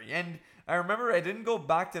scary. And I remember I didn't go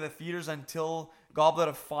back to the theaters until Goblet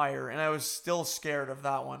of Fire, and I was still scared of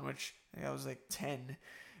that one, which I think I was like 10.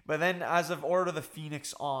 But then as of Order of the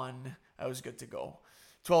Phoenix on, I was good to go.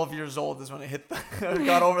 12 years old is when I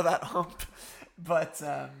got over that hump. But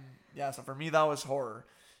yeah, so for me that was horror,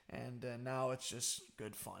 and now it's just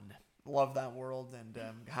good fun. Love that world, and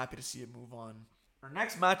happy to see it move on. Our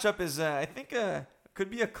next matchup is I think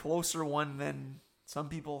could be a closer one than some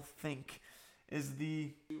people think. Is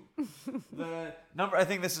the number, I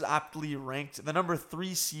think this is aptly ranked, the number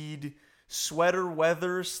 3 seed Sweater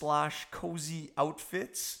Weather / Cozy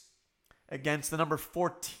Outfits against the number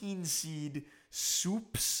 14 seed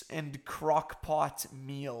Soups and Crockpot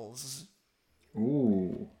Meals.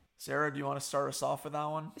 Ooh. Sarah, do you want to start us off with that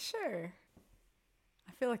one? Sure.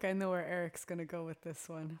 I feel like I know where Eric's gonna go with this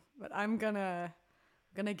one, but I'm gonna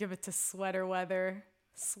give it to Sweater Weather.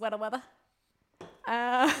 Sweater Weather.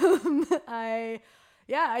 I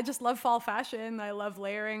just love fall fashion. I love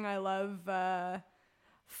layering. I love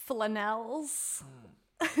flannels,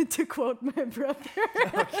 to quote my brother.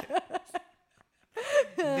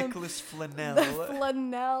 Nicholas Flanell. The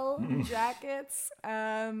flannel jackets,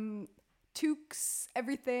 toques,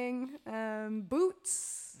 everything,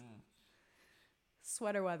 boots,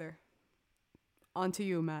 Sweater Weather. On to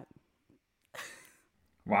you, Matt.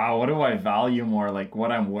 Wow, what do I value more? Like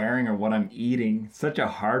what I'm wearing or what I'm eating? Such a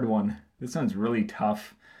hard one. This one's really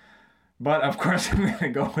tough. But of course I'm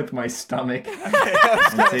gonna go with my stomach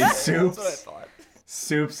and say soups. That's what I thought.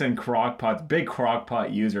 Soups and crock pots. Big crock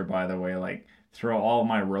pot user, by the way. Like throw all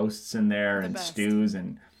my roasts in there and best. stews,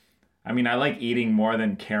 and I mean I like eating more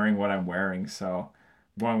than caring what I'm wearing. So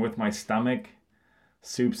going with my stomach,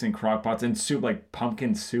 soups and crock pots, and soup like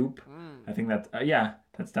pumpkin soup. I think that's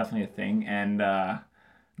that's definitely a thing. And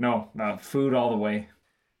food all the way.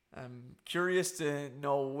 I'm curious to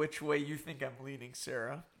know which way you think I'm leaning,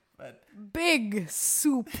 Sarah. But Big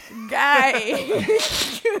soup guy.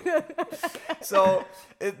 so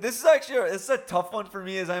this is actually it's a tough one for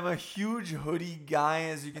me, as I'm a huge hoodie guy,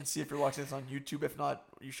 as you can see if you're watching this on YouTube. If not,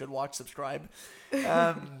 you should subscribe.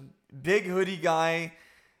 Big hoodie guy.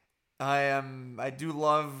 I do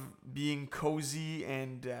love being cozy,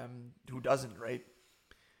 and who doesn't, right?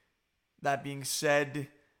 That being said,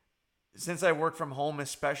 since I work from home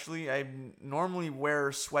especially, I normally wear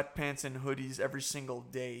sweatpants and hoodies every single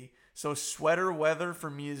day. So Sweater Weather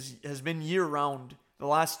for me has been year round, the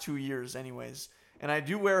last 2 years anyways. And I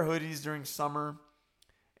do wear hoodies during summer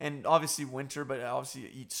and obviously winter, but I obviously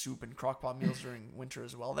eat soup and crockpot meals during winter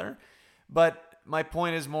as well there. But my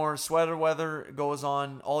point is more Sweater Weather goes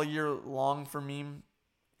on all year long for me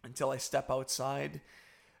until I step outside.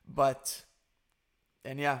 But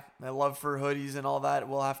And yeah, my love for hoodies and all that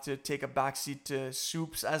will have to take a backseat to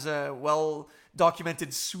soups. As a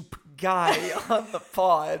well-documented soup guy on the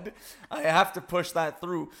pod, I have to push that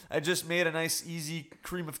through. I just made a nice, easy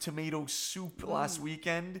cream of tomato soup last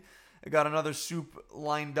weekend. I got another soup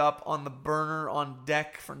lined up on the burner on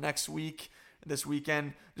deck for next week, this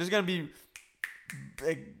weekend. Just going to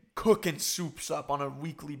be cooking soups up on a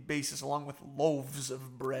weekly basis along with loaves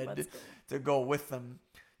of bread to go with them.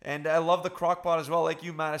 And I love the crock pot as well, like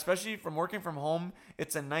you, Matt, especially from working from home.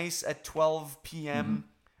 It's a nice at 12 p.m.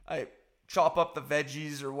 I chop up the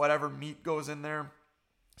veggies or whatever meat goes in there,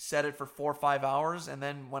 set it for 4 or 5 hours, and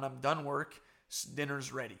then when I'm done work,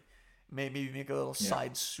 dinner's ready. Maybe make a little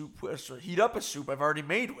side soup, or heat up a soup I've already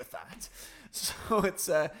made with that. So it's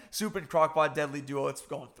a soup and crock pot deadly duo. It's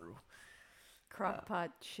going through. Crock pot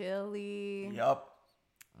chili. Yup.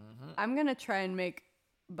 I'm going to try and make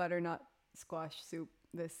butternut squash soup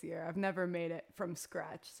this year. I've never made it from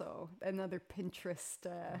scratch, so another Pinterest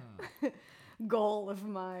goal of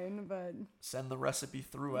mine. But send the recipe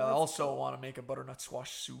through. I also want to make a butternut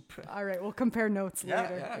squash soup. All right, we'll compare notes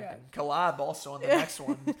later. Yeah. Collab also on the next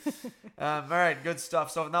one. All right, good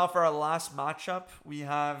stuff. So now for our last matchup, we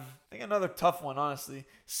have, I think, another tough one, honestly.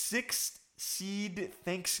 6th seed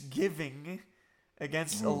Thanksgiving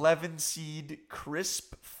against 11 seed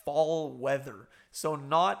crisp fall weather. So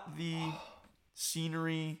not the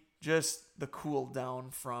scenery, just the cool down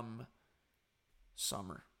from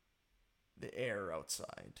summer, the air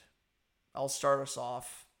outside. I'll start us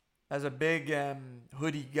off. As a big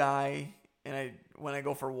hoodie guy, and when I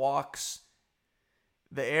go for walks,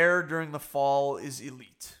 the air during the fall is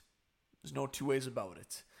elite. There's no two ways about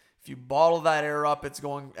it. If you bottle that air up, it's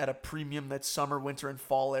going at a premium that summer, winter, and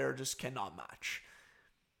fall air just cannot match.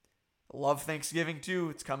 I love Thanksgiving too.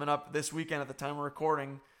 It's coming up this weekend at the time we're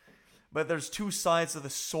recording. But there's two sides of the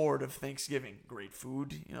sword of Thanksgiving. Great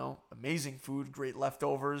food, amazing food, great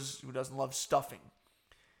leftovers. Who doesn't love stuffing?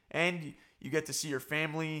 And you get to see your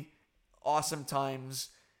family, awesome times.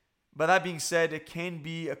 But that being said, it can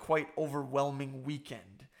be a quite overwhelming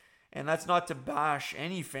weekend. And that's not to bash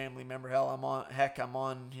any family member. I'm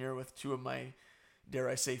on here with two of my, dare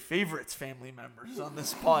I say, favorites family members on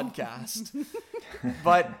this podcast.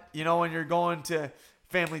 But, when you're going to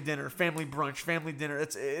family dinner, family brunch, family dinner,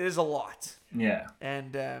 it is a lot. Yeah.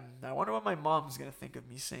 And I wonder what my mom's going to think of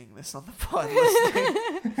me saying this on the pod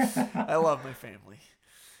listening. I love my family.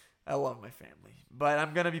 But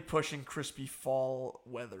I'm going to be pushing crispy fall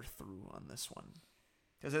weather through on this one.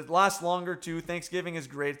 Because it lasts longer too. Thanksgiving is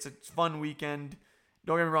great. It's a fun weekend.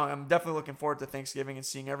 Don't get me wrong. I'm definitely looking forward to Thanksgiving and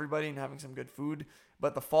seeing everybody and having some good food.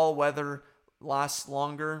 But the fall weather lasts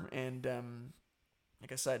longer. And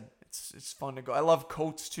like I said, it's fun to go. I love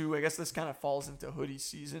coats too. I guess this kind of falls into hoodie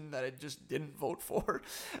season that I just didn't vote for.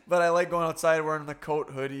 But I like going outside wearing the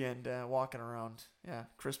coat, hoodie, and walking around. Yeah,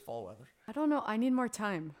 crisp fall weather. I don't know. I need more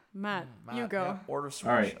time. Matt, you go. Yeah, order switch.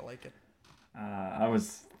 All right. I like it. I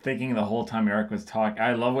was thinking the whole time Eric was talking.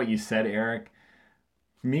 I love what you said, Eric.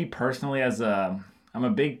 Me personally, I'm a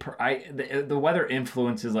big. The weather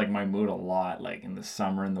influences like my mood a lot. Like in the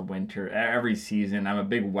summer and the winter, every season, I'm a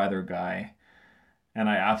big weather guy, and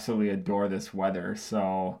I absolutely adore this weather.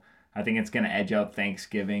 So I think it's gonna edge out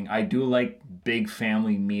Thanksgiving. I do like big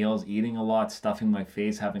family meals, eating a lot, stuffing my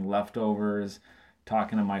face, having leftovers,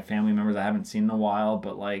 talking to my family members I haven't seen in a while.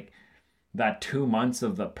 But like that 2 months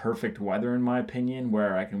of the perfect weather, in my opinion,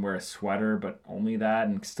 where I can wear a sweater, but only that,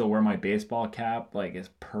 and still wear my baseball cap, like, is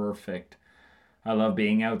perfect. I love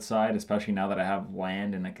being outside, especially now that I have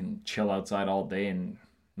land and I can chill outside all day and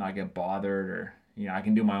not get bothered, or, I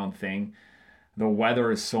can do my own thing. The weather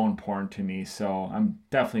is so important to me, so I'm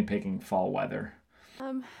definitely picking fall weather.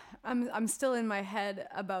 I'm still in my head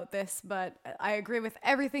about this, but I agree with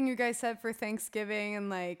everything you guys said for Thanksgiving, and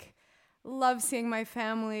like, love seeing my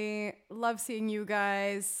family, love seeing you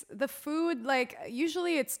guys. The food, like,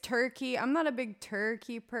 usually it's turkey. I'm not a big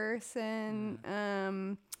turkey person.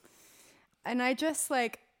 And I just,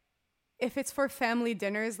 like, if it's for family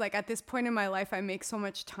dinners, like, at this point in my life, I make so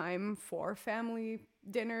much time for family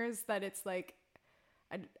dinners that it's like,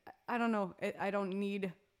 I don't know. I don't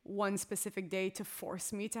need one specific day to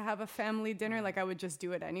force me to have a family dinner. Like, I would just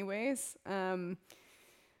do it anyways.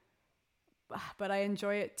 But I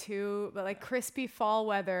enjoy it too. But like crispy fall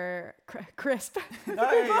weather, crisp.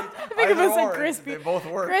 I think it was like crispy. They both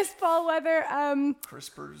work. Crisp fall weather.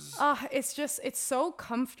 Crispers. It's so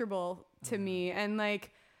comfortable to me. And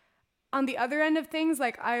like on the other end of things,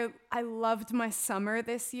 like I loved my summer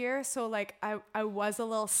this year. So like I was a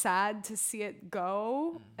little sad to see it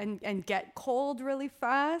go and get cold really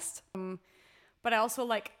fast. But I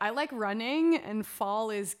also I like running, and fall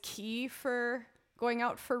is key for going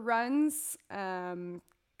out for runs.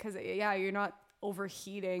 'Cause you're not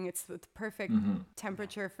overheating. It's the perfect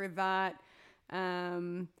temperature for that.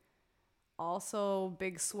 Also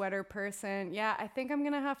big sweater person. Yeah, I think I'm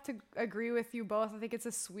gonna have to agree with you both. I think it's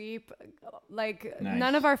a sweep. Like Nice.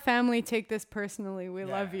 none of our family take this personally. We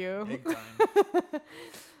love you. Big time.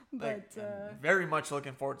 But I'm very much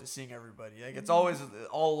looking forward to seeing everybody. Like, it's always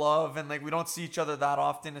all love, and like we don't see each other that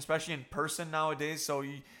often, especially in person nowadays. So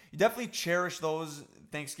you definitely cherish those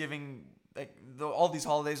Thanksgiving, like all these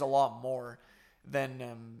holidays a lot more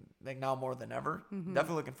than like now more than ever.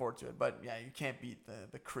 Definitely looking forward to it. But yeah, you can't beat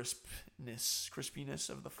the crispiness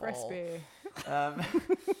of the fall. crispy.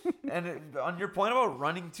 And on your point about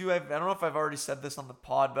running too, I don't know if I've already said this on the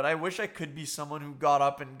pod, but I wish I could be someone who got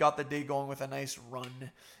up and got the day going with a nice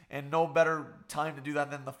run. And no better time to do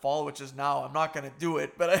that than the fall, which is now. I'm not going to do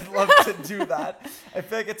it, but I'd love to do that. I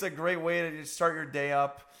feel like it's a great way to just start your day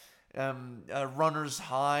up. A runner's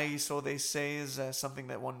high, so they say, is something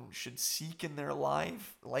that one should seek in their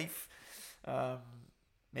life.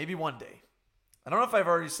 Maybe one day. I don't know if I've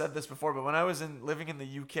already said this before, but when I was living in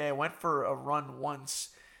the UK, I went for a run once.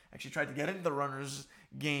 Actually tried to get into the runner's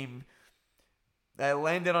game. I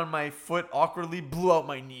landed on my foot awkwardly, blew out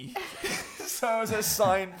my knee. So it was a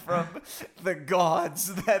sign from the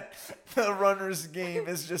gods that the runner's game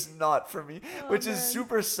is just not for me, which is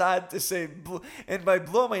super sad to say. And by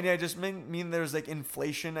blow out my knee, I just mean there's like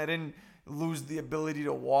inflation. I didn't lose the ability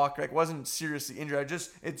to walk. Like, wasn't seriously injured.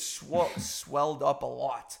 It swelled up a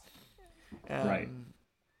lot. Right.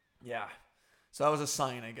 Yeah. So that was a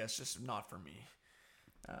sign, I guess, just not for me.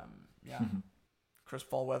 Yeah. Crisp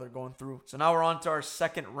fall weather going through. So now we're on to our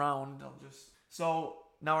second round. So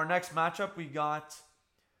now our next matchup, we got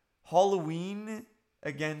Halloween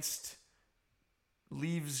against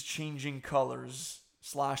leaves changing colors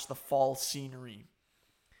 / the fall scenery.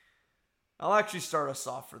 I'll actually start us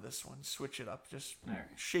off for this one. Switch it up. Just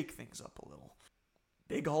shake things up a little.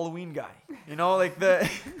 Big Halloween guy. You know, like the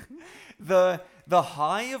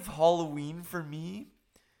high of Halloween for me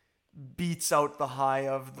beats out the high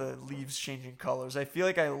of the leaves changing colors. I feel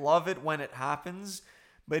like I love it when it happens,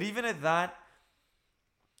 but even at that,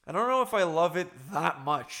 I don't know if I love it that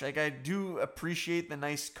much. Like, I do appreciate the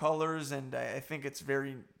nice colors, and I think it's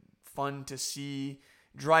very fun to see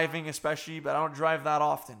driving, especially, but I don't drive that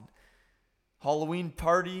often. Halloween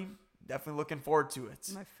party, definitely looking forward to it.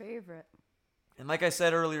 My favorite. And like I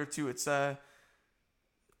said earlier too, it's a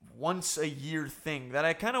once a year thing that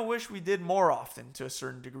I kind of wish we did more often to a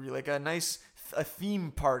certain degree. Like a nice a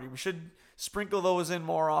theme party. We should sprinkle those in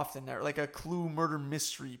more often. Like a Clue murder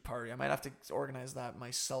mystery party. I might have to organize that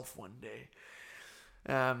myself one day.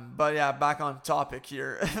 But yeah, back on topic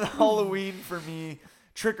here. Halloween for me,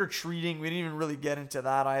 trick-or-treating. We didn't even really get into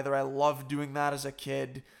that either. I loved doing that as a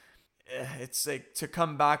kid. It's like to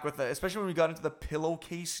come back with especially when we got into the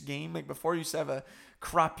pillowcase game. Like before, you used to have a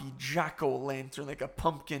crappy jack-o'-lantern, like a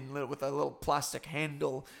pumpkin with a little plastic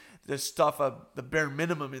handle. There's stuff the bare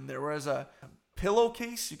minimum in there. Whereas a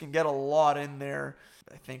pillowcase, you can get a lot in there.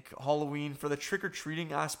 I think Halloween for the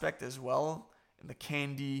trick-or-treating aspect as well, and the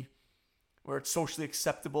candy, where it's socially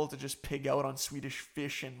acceptable to just pig out on Swedish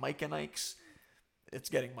Fish and Mike and Ike's. It's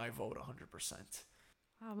getting my vote 100%.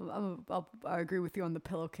 I agree with you on the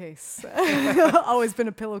pillowcase. Always been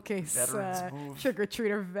a pillowcase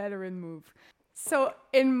trick-or-treater veteran move. So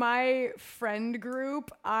in my friend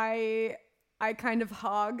group, I kind of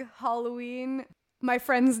hog Halloween. My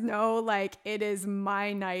friends know, like, it is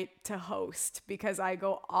my night to host because I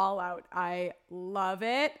go all out. I love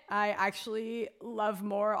it. I actually love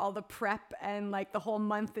more all the prep and like the whole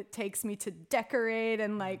month it takes me to decorate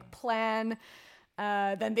and like plan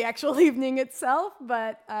than the actual evening itself.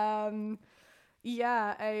 But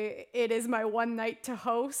it is my one night to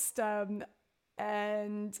host.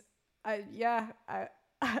 And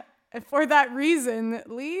for that reason,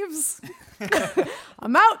 leaves.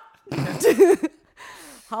 I'm out.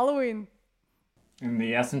 Halloween. In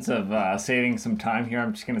the essence of saving some time here,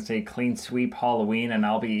 I'm just gonna say clean sweep Halloween, and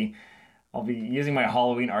I'll be using my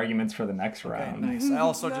Halloween arguments for the next round. Nice. I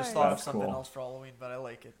also just thought of That's something cool. else for Halloween, but I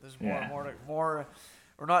like it. There's more.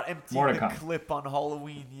 We're not emptying the clip on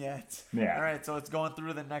Halloween yet. Yeah. All right, so it's going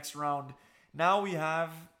through the next round. Now we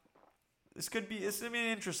have. This could be an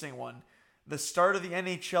interesting one. The start of the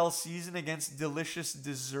NHL season against delicious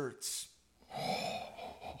desserts.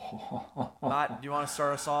 Matt, do you want to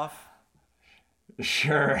start us off?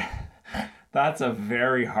 Sure. That's a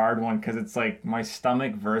very hard one because it's like my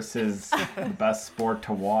stomach versus the best sport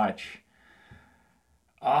to watch.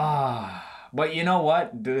 But you know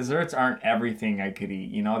what? Desserts aren't everything I could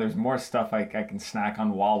eat. You know, there's more stuff I can snack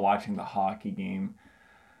on while watching the hockey game.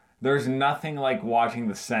 There's nothing like watching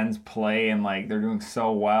the Sens play and like they're doing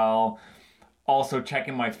so well. Also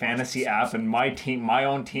checking my fantasy app and my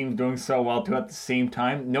own team's doing so well too at the same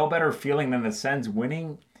time. No better feeling than the Sens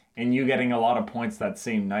winning and you getting a lot of points that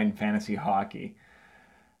same night in fantasy hockey.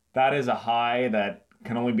 That is a high that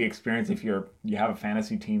can only be experienced if you have a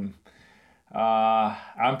fantasy team.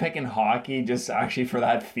 I'm picking hockey just actually for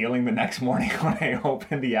that feeling the next morning when I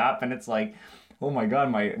open the app and it's like, oh my God,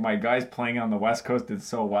 my guys playing on the West Coast did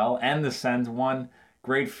so well. And the Sens won.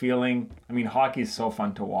 Great feeling. I mean, hockey is so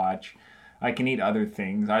fun to watch. I can eat other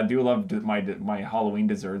things. I do love my Halloween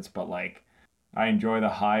desserts, but like, I enjoy the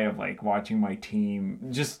high of like watching my team.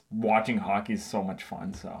 Just watching hockey is so much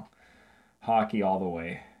fun. So, hockey all the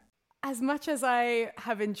way. As much as I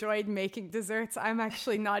have enjoyed making desserts, I'm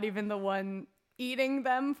actually not even the one eating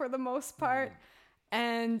them for the most part.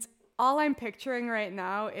 And all I'm picturing right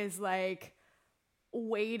now is like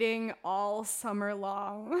waiting all summer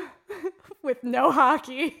long with no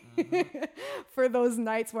hockey for those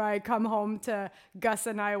nights where I come home to Gus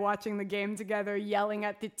and I watching the game together, yelling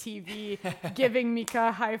at the TV, giving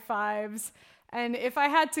Mika high fives. And if I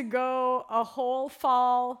had to go a whole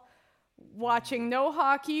fall watching no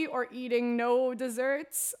hockey or eating no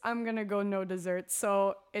desserts, I'm going to go no desserts.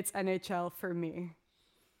 So it's NHL for me.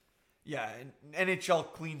 Yeah,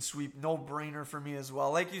 NHL clean sweep, no brainer for me as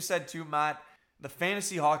well. Like you said too, Matt, the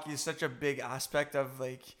fantasy hockey is such a big aspect of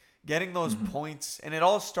like getting those points, and it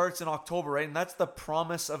all starts in October, right? And that's the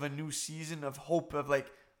promise of a new season of hope of like,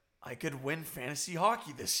 I could win fantasy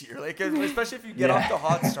hockey this year. Like, especially if you get off to a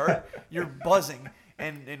hot start, you're buzzing.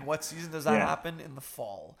 And in what season does that happen? In the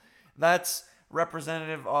fall. That's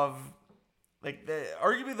representative of like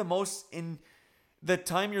arguably the most in the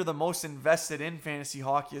time you're the most invested in fantasy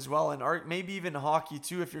hockey as well, and maybe even hockey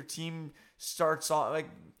too if your team starts off like,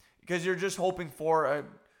 because you're just hoping for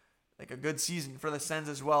a good season for the Sens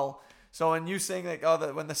as well. So when you saying like,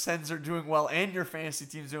 that when the Sens are doing well and your fantasy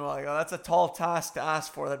team's doing well, like, that's a tall task to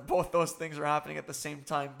ask for, that both those things are happening at the same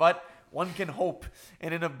time. But one can hope,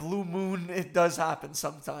 and in a blue moon, it does happen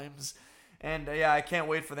sometimes. And I can't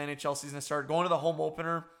wait for the NHL season to start. Going to the home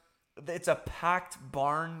opener, it's a packed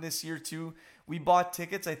barn this year too. We bought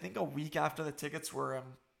tickets, I think, a week after the tickets were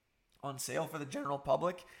on sale for the general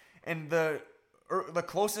public, and the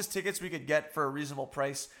closest tickets we could get for a reasonable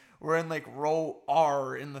price were in like row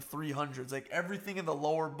R in the 300s. Like everything in the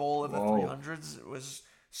lower bowl of the 300s was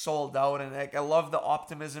sold out, and like I love the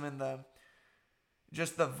optimism and the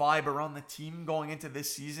vibe around the team going into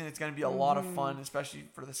this season. It's going to be a lot of fun, especially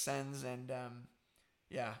for the Sens. And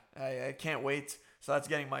I can't wait. So that's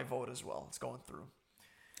getting my vote as well. It's going through.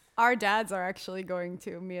 Our dads are actually going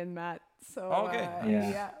to, me and Matt. So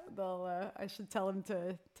they'll. I should tell them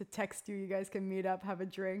to text you. You guys can meet up, have a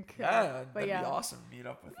drink. That'd be awesome. Meet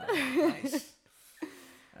up with them. Nice.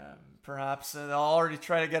 Perhaps they'll already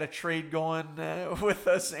try to get a trade going with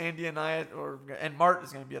us, Andy and I, and Mart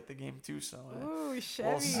is going to be at the game too. So Chevy.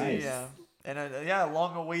 We'll see. And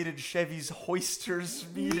long-awaited Chevy's Hoisters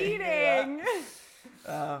meeting.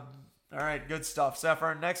 All right, good stuff. So for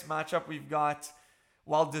our next matchup, we've got,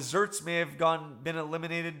 while desserts may have been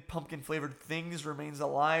eliminated, pumpkin-flavored things remains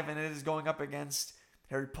alive, and it is going up against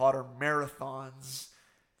Harry Potter marathons.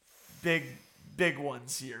 Big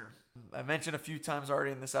ones here. I mentioned a few times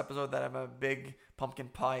already in this episode that I'm a big pumpkin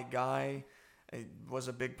pie guy. I was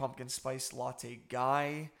a big pumpkin spice latte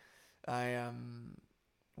guy.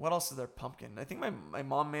 What else is there? Pumpkin. I think my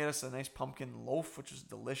mom made us a nice pumpkin loaf, which was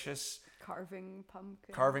delicious. Carving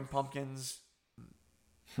pumpkins.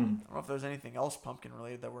 I don't know if there's anything else pumpkin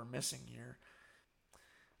related that we're missing here.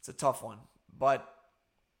 It's a tough one. But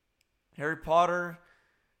Harry Potter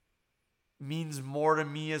means more to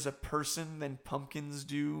me as a person than pumpkins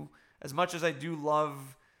do. As much as I do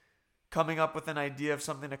love coming up with an idea of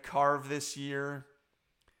something to carve this year,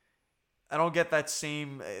 I don't get that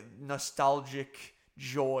same nostalgic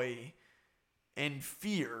joy and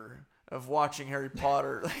fear of watching Harry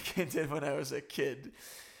Potter like I did when I was a kid.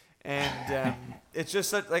 And it's just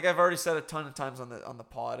such, like I've already said a ton of times on the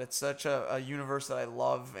pod, it's such a universe that I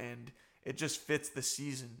love, and it just fits the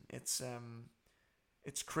season. It's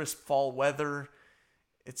crisp fall weather,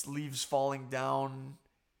 it's leaves falling down,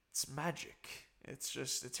 it's magic.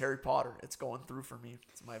 It's Harry Potter. It's going through for me.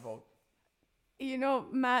 It's my vote. You know,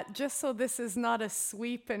 Matt, just so this is not a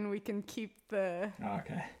sweep and we can keep the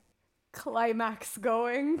climax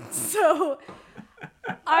going. So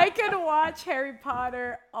I could watch Harry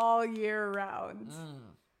Potter all year round.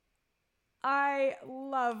 I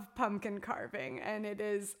love pumpkin carving, and it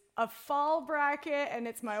is a fall bracket, and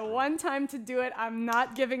it's my one time to do it. I'm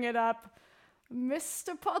not giving it up.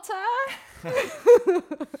 Mr. Potter?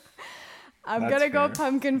 I'm That's gonna go fair.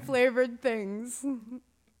 pumpkin flavored things.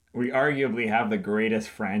 We arguably have the greatest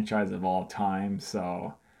franchise of all time,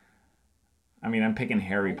 so I mean, I'm picking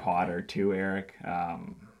Harry Potter too, Eric.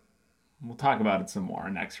 We'll talk about it some more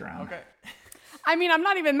next round. Okay. I mean, I'm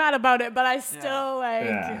not even mad about it, but I still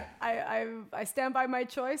Yeah. I stand by my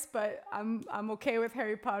choice, but I'm okay with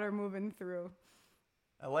Harry Potter moving through.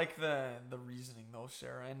 I like the reasoning though,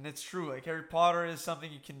 Sarah, and it's true. Like Harry Potter is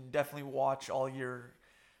something you can definitely watch all year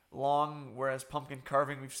long, whereas pumpkin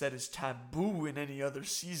carving we've said is taboo in any other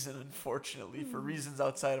season, unfortunately, for reasons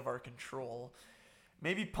outside of our control.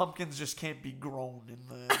 Maybe pumpkins just can't be grown in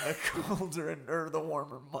the colder or the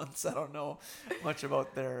warmer months. I don't know much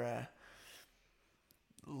about their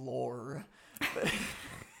lore. But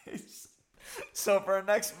so for our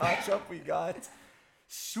next matchup, we got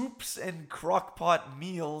soups and crockpot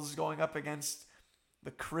meals going up against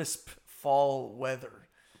the crisp fall weather.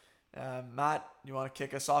 Matt, you want to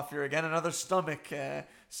kick us off here again? Another stomach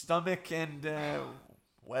and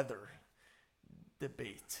weather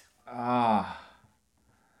debate.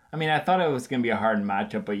 I mean, I thought it was going to be a hard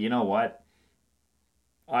matchup, but you know what?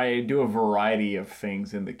 I do a variety of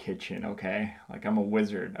things in the kitchen, okay? Like I'm a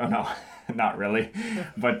wizard. Oh no, not really.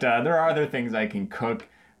 But there are other things I can cook,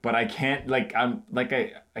 but I can't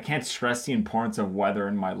I can't stress the importance of weather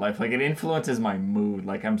in my life. Like it influences my mood.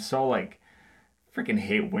 Like I'm so like freaking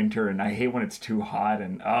hate winter and I hate when it's too hot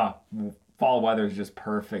and fall weather is just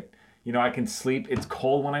perfect. You know, I can sleep. It's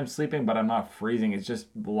cold when I'm sleeping, but I'm not freezing. It just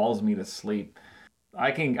lulls me to sleep.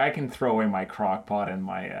 I can throw away my crock pot and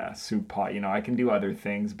my soup pot. You know, I can do other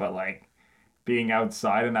things, but like being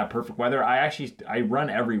outside in that perfect weather, I run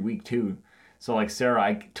every week too. So like Sarah,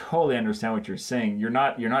 I totally understand what you're saying. You're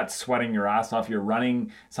not sweating your ass off. You're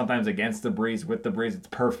running sometimes against the breeze, with the breeze. It's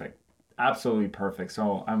perfect, absolutely perfect.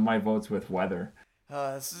 So my vote's with weather.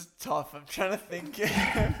 This is tough. I'm trying to think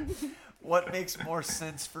what makes more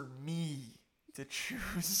sense for me to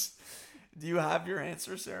choose. Do you have your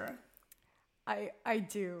answer, Sarah? I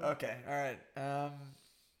do. Okay, all right.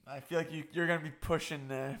 I feel like you're gonna be pushing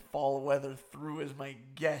fall weather through as my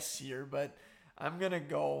guess here, but I'm gonna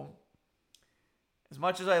go. As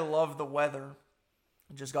much as I love the weather,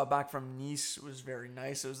 I just got back from Nice. It was very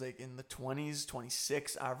nice. It was like in the 20s,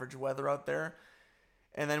 26 average weather out there,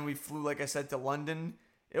 and then we flew, like I said, to London.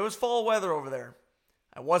 It was fall weather over there.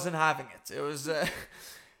 I wasn't having it. It was.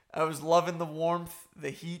 I was loving the warmth,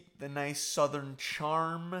 the heat, the nice southern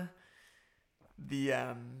charm.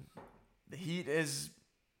 The heat is,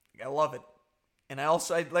 I love it. And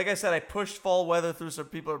like I said, I pushed fall weather through, so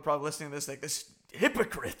people are probably listening to this like this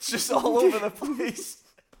hypocrites just all over the place.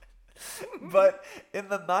 But in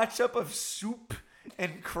the matchup of soup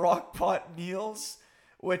and crockpot meals,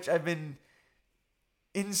 which I've been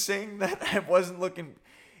in saying that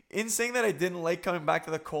I didn't like coming back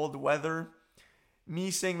to the cold weather,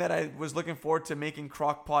 me saying that I was looking forward to making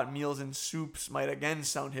crockpot meals and soups might again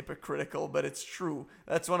sound hypocritical, but it's true.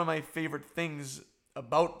 That's one of my favorite things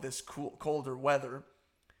about this colder weather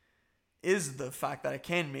is the fact that I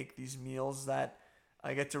can make these meals that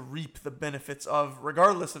I get to reap the benefits of,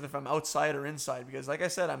 regardless of if I'm outside or inside. Because, like I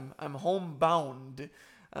said, I'm homebound.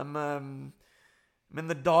 I'm in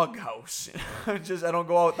the doghouse. I don't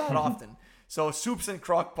go out that often. So soups and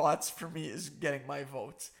crockpots for me is getting my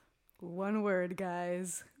vote. One word,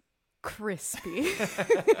 guys. Crispy.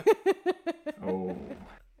 Oh.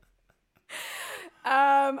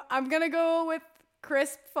 I'm gonna go with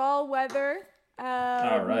crisp fall weather.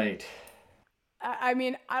 All right. I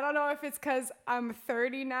mean, I don't know if it's because I'm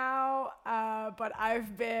 30 now, but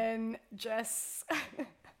I've been just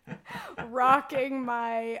rocking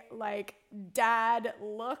my like dad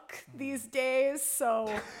look these days.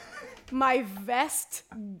 So my vest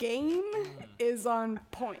game is on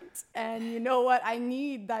point. And you know what? I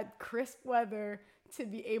need that crisp weather to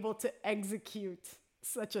be able to execute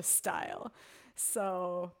such a style.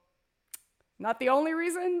 So not the only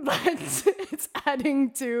reason, but it's adding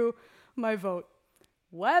to my vote.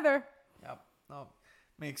 Weather. Yep. No,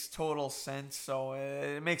 makes total sense. So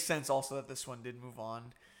it makes sense also that this one did move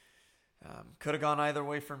on. Could have gone either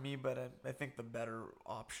way for me, but I think the better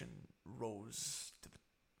option rose to the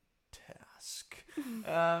task.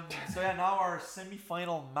 So yeah, now our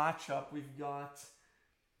semifinal matchup, we've got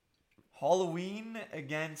Halloween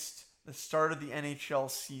against the start of the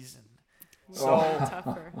NHL season. So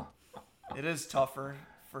Tougher. it is tougher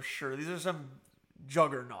for sure. These are some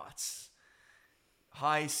juggernauts.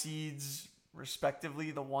 High seeds,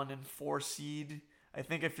 respectively, the 1 and 4 seed. I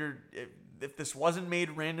think if this wasn't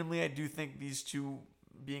made randomly, I do think these two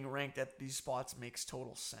being ranked at these spots makes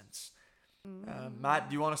total sense. Matt,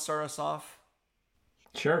 do you want to start us off?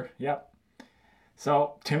 Sure. Yep.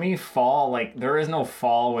 So to me, fall, like there is no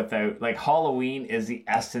fall without, like Halloween is the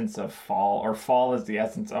essence of fall, or fall is the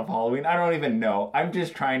essence of Halloween. I don't even know. I'm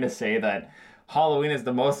just trying to say that Halloween is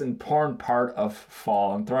the most important part of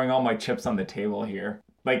fall. I'm throwing all my chips on the table here.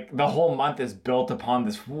 Like the whole month is built upon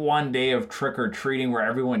this one day of trick or treating where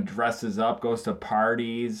everyone dresses up, goes to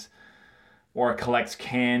parties, or collects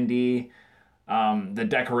candy. The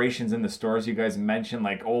decorations in the stores you guys mentioned,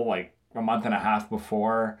 like a month and a half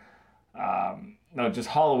before. No, just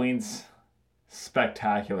Halloween's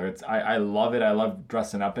spectacular. I love it. I love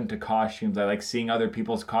dressing up into costumes. I like seeing other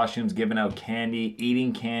people's costumes, giving out candy,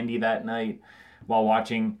 eating candy that night while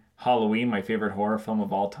watching Halloween, my favorite horror film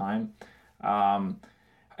of all time.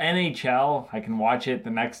 NHL, I can watch it the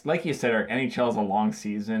next, like you said, Eric, NHL is a long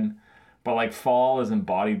season, but like fall is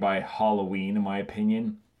embodied by Halloween, in my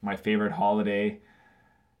opinion. My favorite holiday.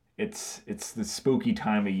 It's the spooky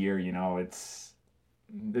time of year, you know. It's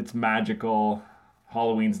magical.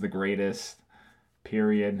 Halloween's the greatest.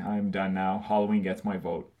 Period. I'm done now. Halloween gets my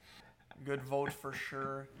vote. Good vote for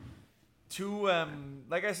sure.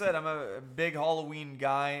 Like I said, I'm a big Halloween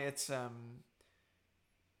guy. It's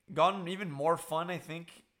gotten even more fun, I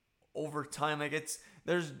think, over time. Like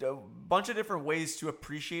there's a bunch of different ways to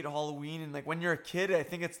appreciate Halloween, and like when you're a kid, I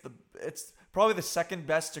think it's probably the second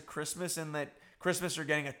best to Christmas, in that Christmas you're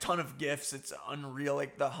getting a ton of gifts. It's unreal,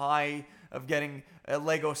 like the high of getting a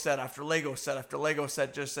Lego set after Lego set after Lego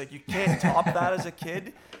set. Just like you can't top that as a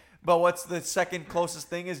kid. But what's the second closest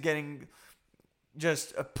thing is getting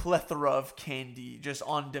just a plethora of candy just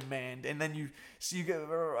on demand. And then you see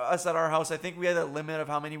us at our house, I think we had a limit of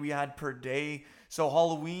how many we had per day. So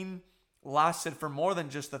Halloween lasted for more than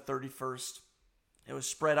just the 31st. It was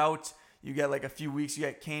spread out. You get like a few weeks, you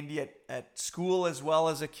get candy at school as well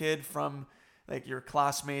as a kid from like your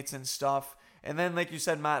classmates and stuff. And then like you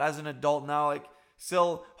said, Matt, as an adult now, like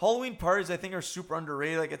still Halloween parties I think are super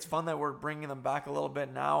underrated. Like it's fun that we're bringing them back a little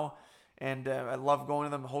bit now. And I love going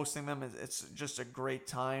to them, hosting them. It's just a great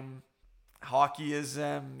time. Hockey is,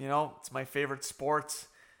 it's my favorite sport.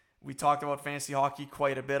 We talked about fantasy hockey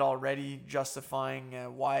quite a bit already, justifying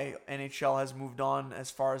why NHL has moved on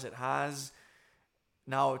as far as it has.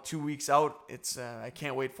 Now, 2 weeks out, I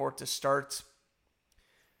can't wait for it to start.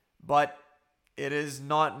 But it is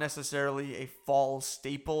not necessarily a fall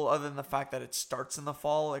staple, other than the fact that it starts in the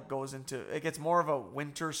fall. It gets more of a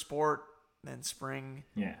winter sport than spring,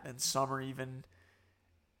 than summer even.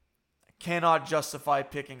 I cannot justify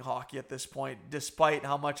picking hockey at this point, despite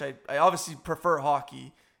how much I obviously prefer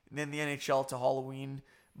hockey than the NHL to Halloween.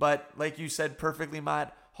 But like you said perfectly,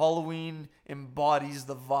 Matt, Halloween embodies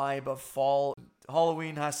the vibe of fall.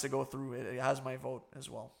 Halloween has to go through it. It has my vote as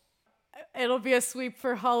well. It'll be a sweep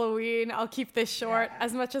for Halloween. I'll keep this short.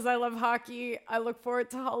 As much as I love hockey, I look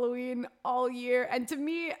forward to Halloween all year. And to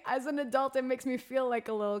me, as an adult, it makes me feel like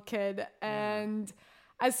a little kid. And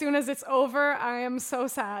as soon as it's over, I am so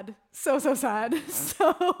sad. So sad.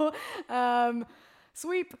 So,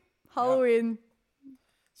 sweep, Halloween.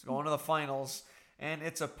 It's going to the finals. And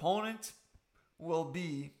its opponent will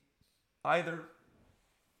be either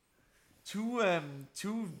two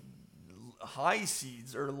high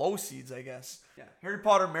seeds or low seeds, I guess. Yeah. Harry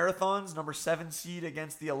Potter Marathons, number 7 seed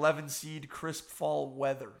against the 11 seed Crisp Fall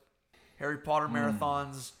Weather. Harry Potter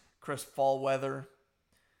Marathons, Crisp Fall Weather.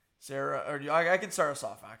 Sarah, or I can start us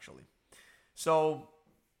off actually. So,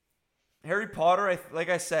 Harry Potter, like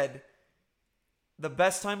I said, the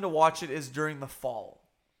best time to watch it is during the fall.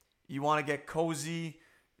 You want to get cozy,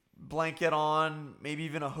 blanket on, maybe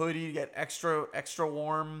even a hoodie to get extra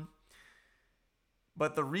warm.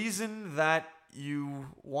 But the reason that you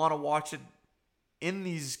want to watch it in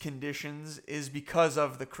these conditions is because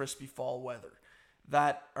of the crispy fall weather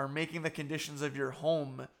that are making the conditions of your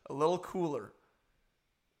home a little cooler,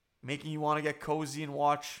 making you want to get cozy and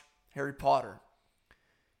watch Harry Potter.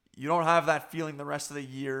 You don't have that feeling the rest of the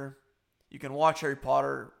year. You can watch Harry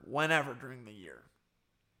Potter whenever during the year.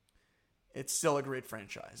 It's still a great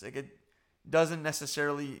franchise. Like, it doesn't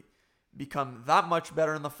necessarily become that much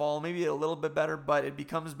better in the fall, maybe a little bit better, but it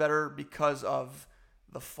becomes better because of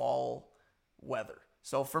the fall weather.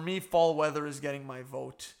 So for me, fall weather is getting my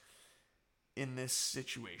vote in this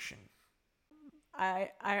situation. I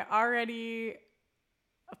already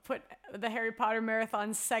put the Harry Potter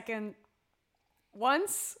Marathon second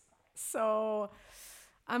once, so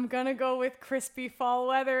I'm gonna go with crispy fall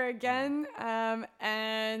weather again,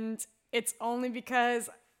 and it's only because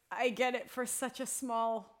I get it for such a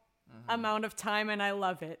small amount of time, and I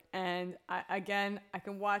love it. And I can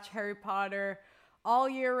watch Harry Potter all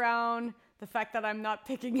year round. The fact that I'm not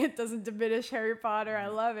picking it doesn't diminish Harry Potter. I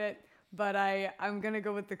love it, but I'm gonna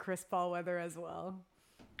go with the crisp fall weather as well.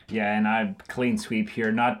 Yeah, and I clean sweep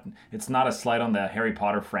here. It's not a slight on the Harry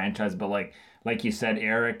Potter franchise, but like you said,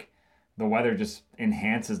 Eric, the weather just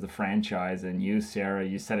enhances the franchise. And you, Sarah,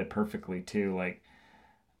 you said it perfectly too. Like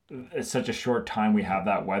it's such a short time we have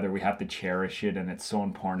that weather. We have to cherish it, and it's so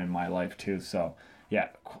important in my life too. So yeah,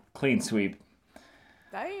 clean sweep.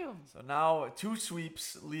 Damn. So now 2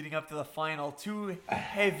 sweeps leading up to the final, 2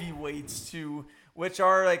 heavyweights too, which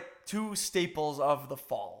are like 2 staples of the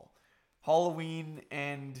fall. Halloween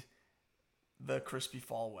and the crispy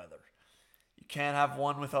fall weather. You can't have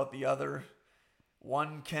one without the other.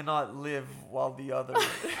 One cannot live while the other.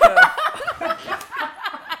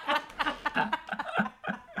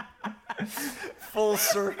 Full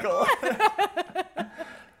circle.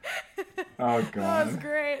 Oh That God. was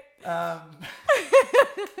great.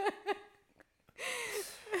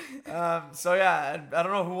 So yeah, I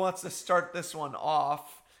don't know who wants to start this one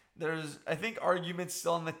off. There's, I think, arguments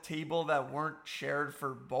still on the table that weren't shared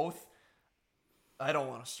for both. I don't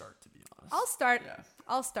want to start, to be honest. I'll start. Yeah.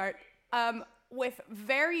 I'll start. With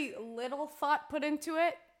very little thought put into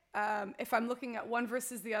it. If I'm looking at one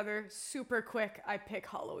versus the other, super quick, I pick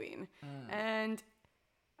Halloween. And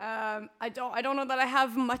I don't know that I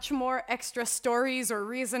have much more extra stories or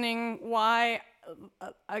reasoning why.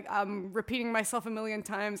 I'm repeating myself a million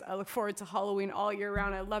times. I look forward to Halloween all year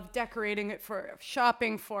round. I love decorating it, for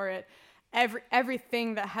shopping for it.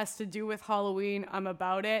 Everything that has to do with Halloween, I'm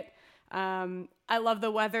about it. I love the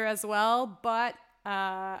weather as well, but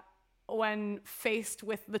when faced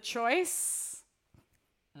with the choice,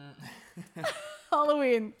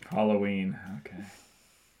 Halloween. Halloween. Okay.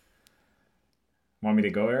 Want me to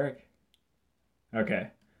go, Eric? Okay.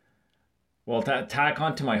 Well, to tack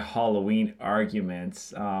onto my Halloween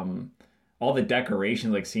arguments, all the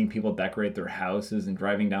decorations, like seeing people decorate their houses and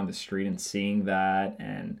driving down the street and seeing that,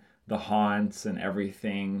 and the haunts and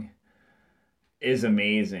everything is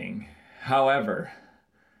amazing. However,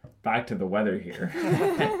 back to the weather here.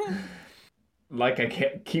 Like I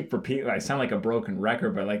can't keep repeating, I sound like a broken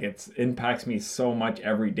record, but like it impacts me so much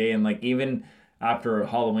every day. And like even after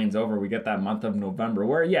Halloween's over, we get that month of November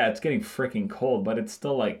where, yeah, it's getting freaking cold, but it's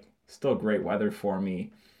still great weather for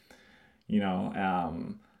me. You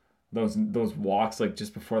know, those walks like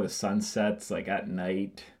just before the sun sets, like at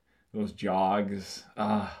night, those jogs.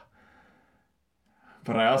 But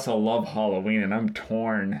I also love Halloween, and I'm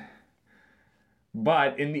torn.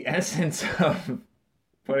 But in the essence of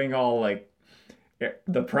putting all like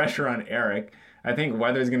the pressure on Eric, I think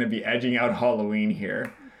weather's going to be edging out Halloween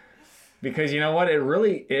here. Because you know what? It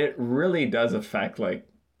really does affect like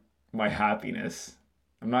my happiness.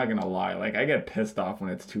 I'm not going to lie. Like I get pissed off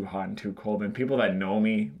when it's too hot and too cold. And people that know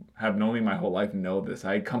me, have known me my whole life, know this.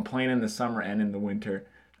 I complain in the summer and in the winter.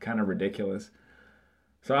 Kind of ridiculous.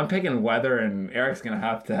 So I'm picking weather, and Eric's going to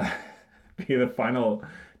have to be the final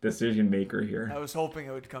decision maker here. I was hoping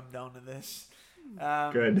it would come down to this.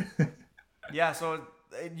 Good. Yeah, so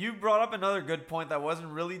you brought up another good point that wasn't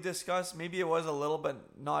really discussed. Maybe it was a little,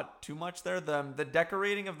 but not too much there. The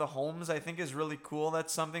decorating of the homes, I think, is really cool.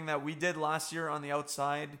 That's something that we did last year on the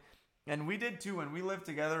outside. And we did too when we lived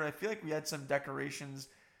together. I feel like we had some decorations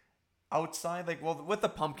outside. Like, well, with the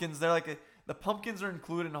pumpkins, they're like, the pumpkins are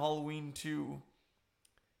included in Halloween too.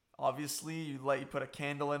 Obviously, you put a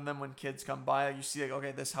candle in them when kids come by. You see, like,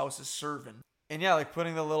 okay, this house is serving. And yeah, like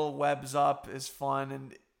putting the little webs up is fun,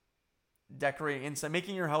 and decorating inside,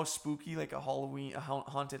 making your house spooky, like a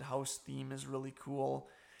haunted house theme is really cool.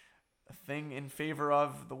 A thing in favor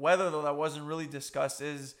of the weather, though, that wasn't really discussed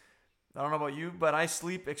is, I don't know about you, but I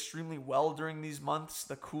sleep extremely well during these months,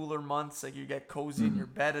 the cooler months. Like you get cozy in your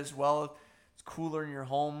bed as well. It's cooler in your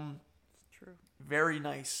home. True. Very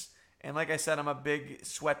nice. And like I said, I'm a big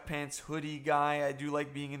sweatpants hoodie guy. I do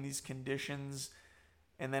like being in these conditions.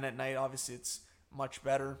 And then at night, obviously, it's much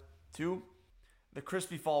better too. The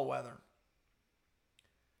crispy fall weather.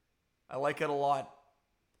 I like it a lot.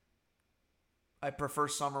 I prefer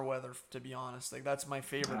summer weather, to be honest. Like that's my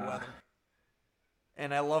favorite weather.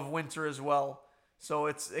 And I love winter as well. So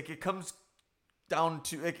it comes down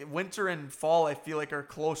to winter and fall, I feel like, are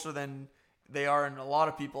closer than they are in a lot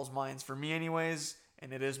of people's minds. For me anyways,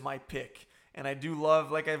 and it is my pick. And I do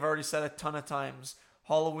love, like I've already said a ton of times,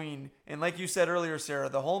 Halloween. And like you said earlier, Sarah,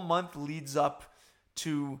 the whole month leads up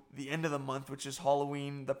to the end of the month, which is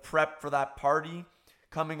Halloween, the prep for that party,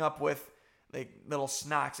 coming up with like little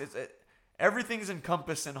snacks. Everything's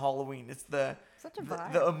encompassed in Halloween. It's Such a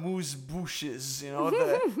vibe. the amuse-bouches,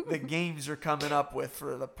 the games you're coming up with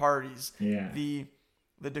for the parties. Yeah. The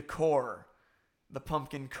decor, the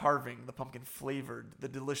pumpkin carving, the pumpkin flavored, the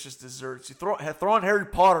delicious desserts. You throw on Harry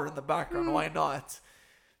Potter in the background. Why not?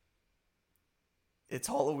 it's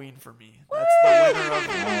Halloween for me. That's the winner of the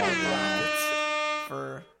brackets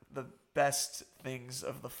for the best things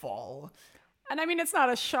of the fall. And I mean, it's not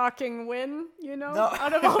a shocking win, No.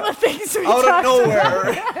 out of all the things we Out of talked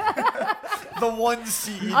nowhere. about. The 1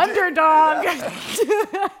 seed. Underdog.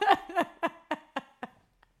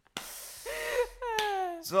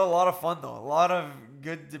 So a lot of fun though, a lot of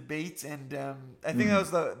good debate, and I think that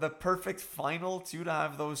was the perfect final too, to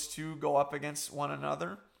have those two go up against one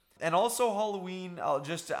another. And also Halloween,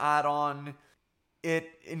 just to add on, it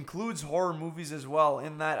includes horror movies as well.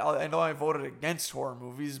 In that, I know I voted against horror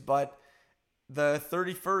movies, but the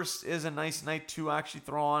 31st is a nice night to actually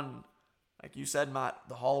throw on, like you said, Matt,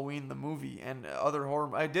 the Halloween the movie and other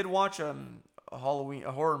horror. I did watch a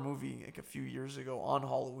horror movie like a few years ago on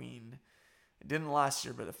Halloween. It didn't last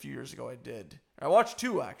year, but a few years ago I did. I watched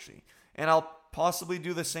 2 actually, and I'll possibly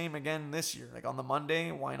do the same again this year. Like on the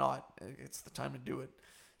Monday, why not? It's the time to do it.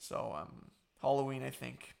 So Halloween, I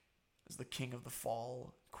think, is the king of the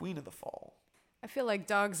fall, queen of the fall. I feel like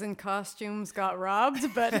dogs in costumes got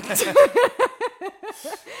robbed, but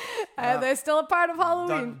they're still a part of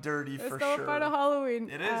Halloween. Done dirty they're for still sure. a part of Halloween.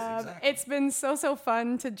 It is, exactly. It's been so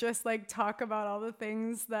fun to just like talk about all the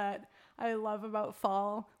things that I love about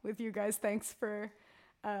fall with you guys. Thanks for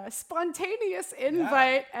spontaneous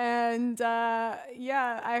invite. Yeah. And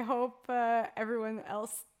I hope everyone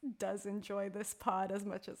else does enjoy this pod as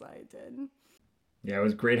much as I did. Yeah, it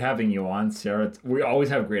was great having you on, Sarah. We always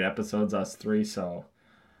have great episodes, us three, so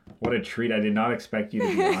what a treat. I did not expect you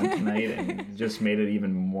to be on tonight, and it just made it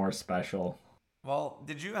even more special. Well,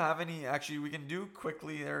 did you have any, actually, we can do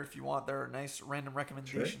quickly there if you want, their nice random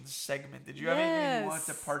recommendations segment. Did you have anything you want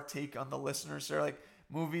to partake on the listeners? Or like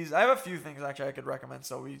movies? I have a few things actually I could recommend,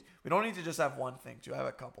 so we don't need to just have one thing too. I have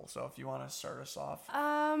a couple, so if you want to start us off.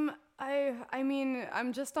 I mean,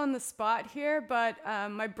 I'm just on the spot here, but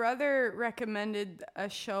my brother recommended a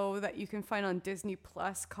show that you can find on Disney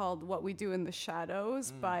Plus called What We Do in the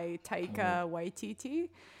Shadows by Taika Waititi.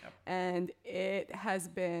 Yep. And it has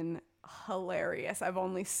been hilarious. I've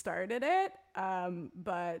only started it,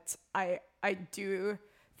 but I do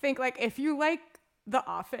think, like, if you like The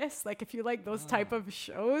Office, like if you like those type of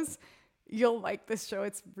shows, you'll like this show.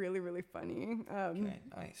 It's really, really funny. Okay,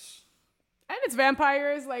 nice. And it's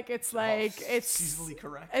vampires, it's seasonally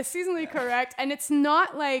correct. It's seasonally correct, and it's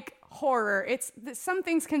not like horror. It's some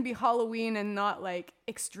things can be Halloween and not like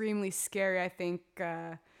extremely scary, I think,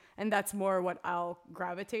 and that's more what I'll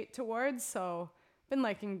gravitate towards. So been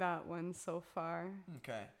liking that one so far.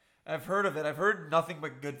 Okay. I've heard of it. I've heard nothing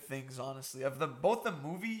but good things, honestly. Of both the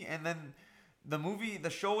movie and then the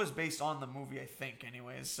show is based on the movie, I think,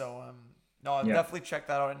 anyways. So no, I'll definitely check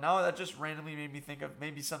that out. And now that just randomly made me think of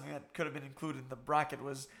maybe something that could have been included in the bracket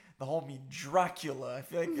was the homie Dracula. I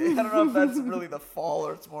feel like, I don't know if that's really the fall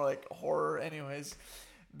or it's more like horror. Anyways,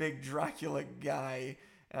 big Dracula guy.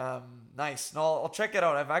 Nice. No, I'll check it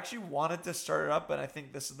out. I've actually wanted to start it up, but I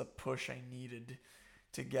think this is the push I needed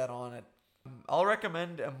to get on it. I'll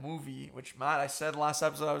recommend a movie, which, Matt, I said last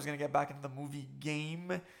episode I was going to get back into the movie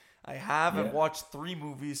game. I have. I've watched 3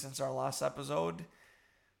 movies since our last episode.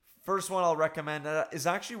 First one I'll recommend is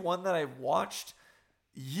actually one that I watched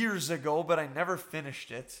years ago, but I never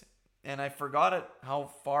finished it. And I forgot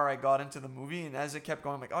how far I got into the movie. And as it kept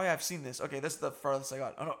going, I'm like, oh yeah, I've seen this. Okay, this is the farthest I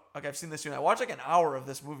got. Oh no, okay, I've seen this too. And I watched like an hour of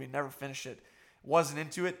this movie and never finished it. Wasn't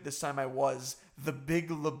into it. This time I was. The Big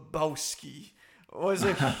Lebowski. Was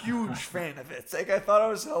a huge fan of it. Like, I thought it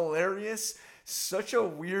was hilarious. Such a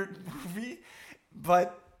weird movie,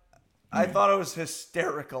 but I thought it was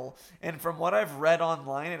hysterical. And from what I've read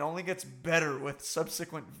online, it only gets better with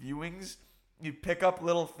subsequent viewings. You pick up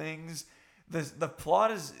little things. The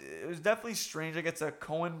plot it was definitely strange. Like, it's a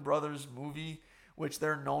Coen Brothers movie, which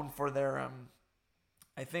they're known for their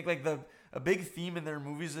I think like a big theme in their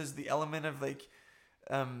movies is the element of like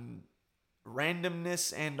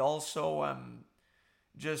randomness and also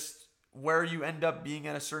just where you end up being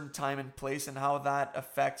at a certain time and place and how that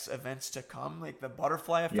affects events to come, like the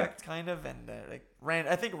butterfly effect kind of, and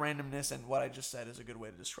I think randomness and what I just said is a good way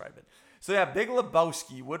to describe it. So yeah, Big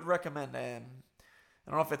Lebowski, would recommend. I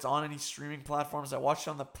don't know if it's on any streaming platforms. I watched it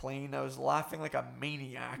on the plane. I was laughing like a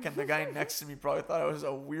maniac, and the guy next to me probably thought I was a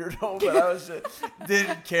weirdo, but I was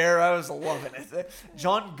didn't care. I was loving it.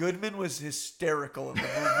 John Goodman was hysterical in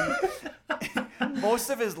the movie. Most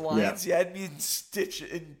of his lines, he had me in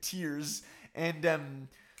tears, and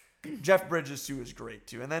Jeff Bridges too is great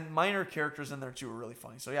too, and then minor characters in there too are really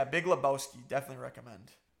funny. So yeah, Big Lebowski, definitely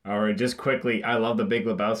recommend. All right, just quickly, I love the Big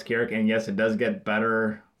Lebowski, Eric, and yes, it does get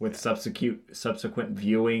better with subsequent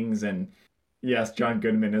viewings, and yes, John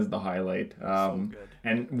Goodman is the highlight. So good.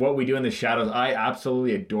 And What We Do in the Shadows, I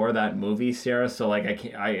absolutely adore that movie, Sarah. So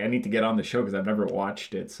like I need to get on the show because I've never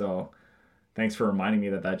watched it. So thanks for reminding me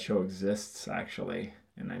that that show exists actually,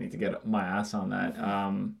 and I need to get my ass on that.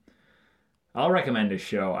 I'll recommend a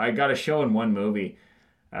show. I got a show in one movie.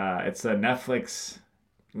 It's a Netflix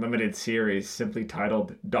limited series simply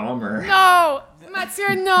titled Dahmer. No,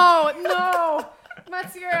 Matsier, no.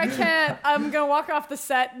 Matsier, I can't. I'm gonna walk off the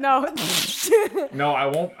set. No. No, I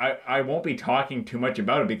won't. I won't be talking too much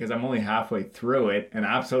about it because I'm only halfway through it and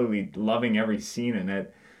absolutely loving every scene in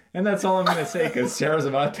it. And that's all I'm gonna say because Sarah's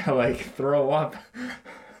about to like throw up.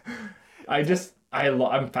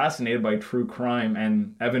 I'm fascinated by true crime,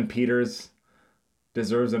 and Evan Peters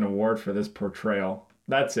deserves an award for this portrayal.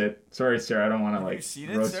 That's it. Sorry, Sarah. I don't want to like roast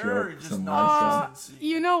you up so much.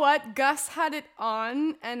 You know what? Gus had it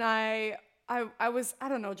on, and I was, I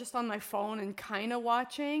don't know, just on my phone and kind of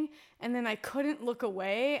watching, and then I couldn't look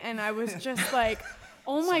away, and I was just like,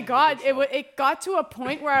 oh my God. It got to a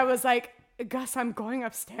point where I was like, Gus, I'm going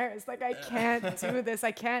upstairs. Like, I can't do this.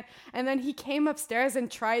 I can't. And then he came upstairs and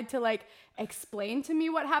tried to like explain to me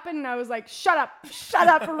what happened. And I was like, shut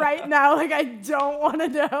up right now. Like, I don't want to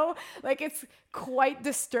know. Like, it's quite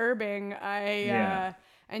disturbing.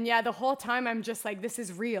 And yeah, the whole time I'm just like, this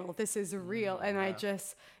is real. And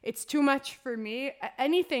it's too much for me.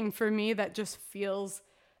 Anything for me that just feels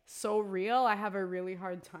so real, I have a really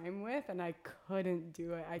hard time with, and I couldn't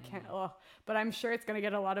do it. I can't. But I'm sure it's gonna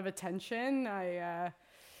get a lot of attention.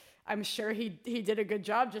 I'm sure he did a good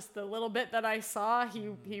job. Just the little bit that I saw,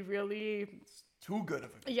 he really. It's too good of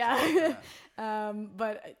a. Yeah.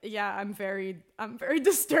 But yeah, I'm very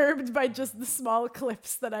disturbed by just the small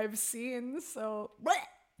clips that I've seen. So.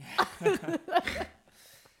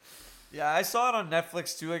 Yeah, I saw it on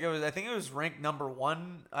Netflix too. Like I think it was ranked number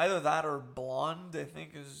 1. Either that or Blonde. I think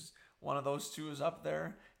is one of those two is up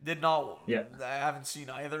there. Did not. Yeah. I haven't seen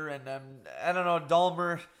either, and I don't know.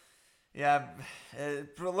 Dahmer. Yeah,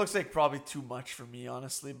 it looks like probably too much for me,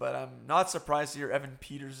 honestly. But I'm not surprised to hear Evan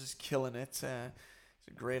Peters is killing it. He's a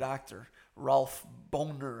great actor. Ralph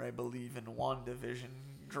Boner, I believe, in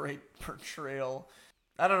WandaVision. Great portrayal.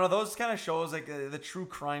 I don't know. Those kind of shows, like the true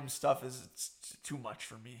crime stuff, it's too much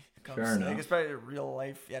for me. Fair enough. Like, especially real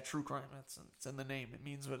life. Yeah, true crime. It's in the name. It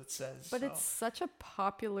means what it says. But it's such a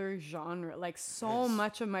popular genre. Like, so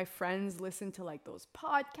much of my friends listen to like those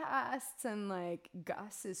podcasts, and like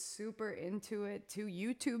Gus is super into it too.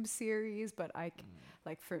 YouTube series, but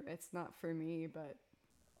it's not for me. But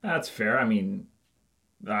that's fair. I mean,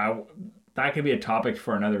 that could be a topic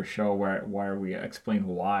for another show where we explain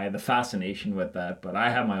why the fascination with that. But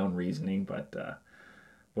I have my own reasoning. But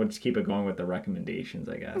we'll just keep it going with the recommendations,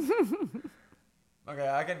 I guess. Okay,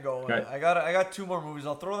 I can go. Okay. I got 2 more movies.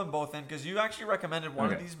 I'll throw them both in because you actually recommended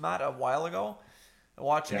one of these, Matt, a while ago. I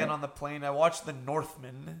watched again on the plane. I watched The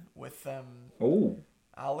Northman with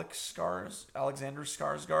Alexander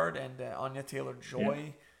Skarsgård and Anya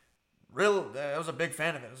Taylor-Joy. I was a big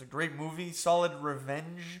fan of it. It was a great movie, solid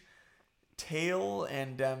revenge tale,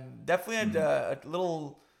 and definitely had a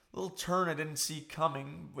little turn I didn't see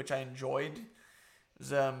coming, which I enjoyed. It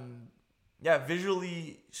was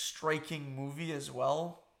visually striking movie as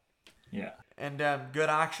well. Yeah, and good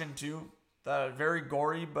action too. Very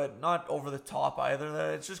gory, but not over the top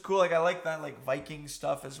either. It's just cool. Like I like that like Viking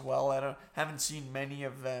stuff as well. I haven't seen many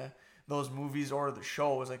of those movies or the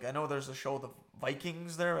shows. Like I know there's a show The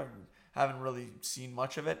Vikings there. I haven't really seen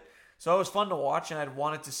much of it. So it was fun to watch, and I'd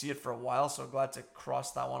wanted to see it for a while, so glad to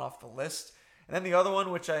cross that one off the list. And then the other one,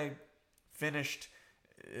 which I finished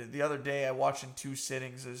the other day, I watched in 2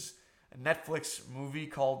 sittings, is a Netflix movie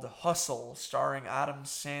called Hustle, starring Adam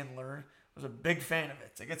Sandler. I was a big fan of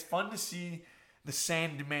it. Like, it's fun to see the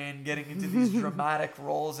Sandman getting into these dramatic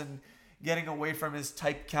roles and getting away from his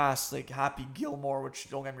typecast, like Happy Gilmore, which,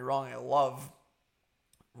 don't get me wrong, I love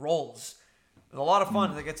roles. It's a lot of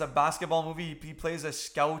fun. Like, it's a basketball movie. He plays a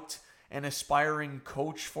scout and aspiring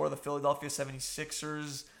coach for the Philadelphia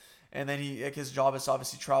 76ers. And then his job is to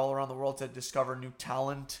obviously travel around the world to discover new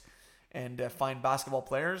talent and find basketball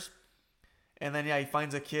players. And then, he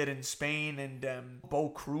finds a kid in Spain, and Bo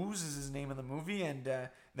Cruz is his name in the movie. And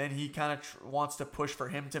then he kind of wants to push for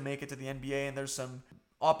him to make it to the NBA. And there's some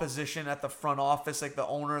opposition at the front office. Like, the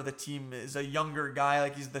owner of the team is a younger guy.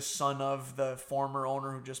 Like, he's the son of the former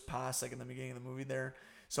owner who just passed, like, in the beginning of the movie there.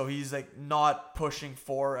 So he's, like, not pushing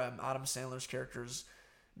for Adam Sandler's character's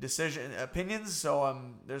opinions. So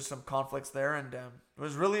there's some conflicts there. And it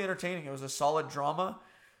was really entertaining. It was a solid drama.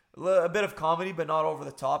 A bit of comedy, but not over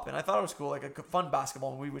the top. And I thought it was cool. Like, a fun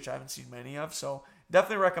basketball movie, which I haven't seen many of. So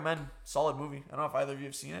definitely recommend. Solid movie. I don't know if either of you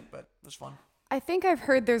have seen it, but it was fun. I think I've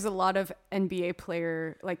heard there's a lot of NBA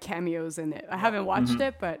player like cameos in it. I haven't watched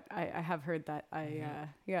it, but I have heard that.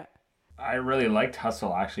 Yeah. I really liked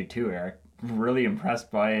Hustle actually too, Eric. Really impressed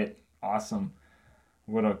by it. Awesome.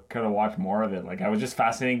 Could have watched more of it. Like I was just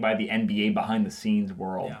fascinated by the NBA behind the scenes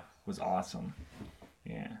world. Yeah. It was awesome.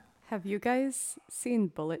 Yeah. Have you guys seen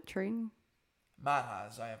Bullet Train? Matt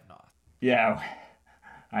has. I have not. Yeah.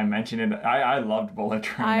 I mentioned it. I loved Bullet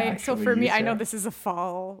Train. So actually. for me, You, I know Sarah? this is a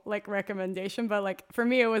fall like recommendation, but like for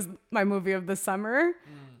me, it was my movie of the summer.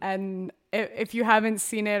 And if you haven't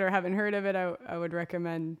seen it or haven't heard of it, I would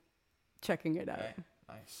recommend checking it out. Okay.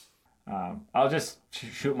 Nice. I'll just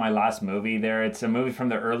shoot my last movie there. It's a movie from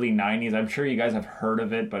the early 90s. I'm sure you guys have heard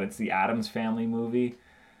of it, but it's the Addams Family movie.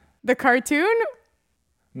 The cartoon?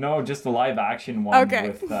 No, just the live action one Okay.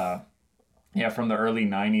 with from the early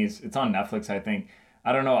 90s. It's on Netflix, I think.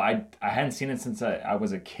 I don't know. I hadn't seen it since I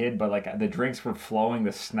was a kid, but like the drinks were flowing,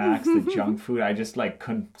 the snacks, the junk food. I just like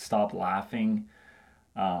couldn't stop laughing.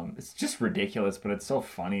 It's just ridiculous, but it's so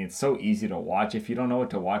funny. It's so easy to watch. If you don't know what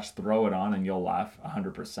to watch, throw it on and you'll laugh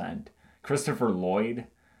 100%. Christopher Lloyd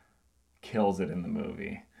kills it in the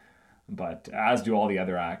movie, but as do all the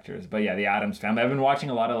other actors. But yeah, the Addams Family. I've been watching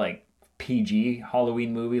a lot of like PG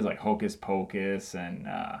Halloween movies like Hocus Pocus and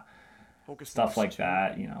stuff like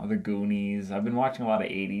that. You know, The Goonies. I've been watching a lot of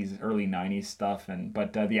 80s, early 90s stuff,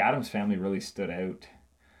 but the Addams Family really stood out.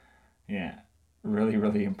 Yeah. Really,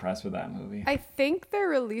 really impressed with that movie. I think they're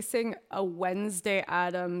releasing a Wednesday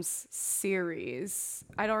Addams series.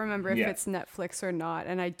 I don't remember if it's Netflix or not,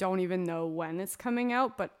 and I don't even know when it's coming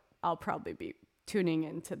out, but I'll probably be tuning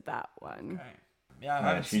into that one. Okay. Yeah, I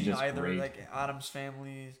haven't she's seen just either. great. Like Addams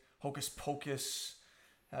Family, Hocus Pocus.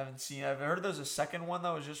 Haven't seen. I've heard there's a second one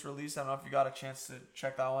that was just released. I don't know if you got a chance to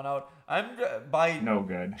check that one out. I'm by No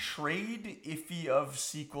good. trade iffy of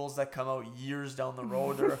sequels that come out years down the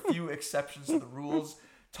road. There are a few exceptions to the rules.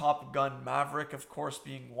 Top Gun Maverick, of course,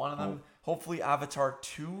 being one of them. Hopefully Avatar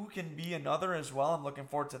 2 can be another as well. I'm looking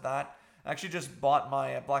forward to that. I actually just bought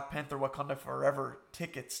my Black Panther Wakanda Forever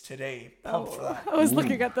tickets today. Pumped for that. I was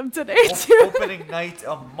looking at them today too. Opening night,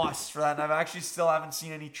 a must for that. And I've actually still haven't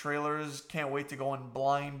seen any trailers. Can't wait to go in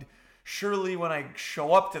blind. Surely when I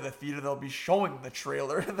show up to the theater, they'll be showing the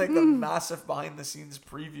trailer, like the massive behind the scenes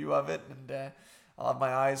preview of it. And I'll have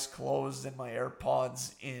my eyes closed and my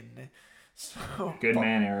AirPods in. So Good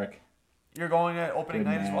man, Eric. You're going at opening Good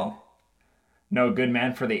night as man. well? No, good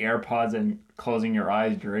man for the AirPods and closing your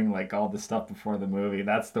eyes during like all the stuff before the movie.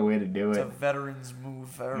 That's the way to do It's a it. veteran's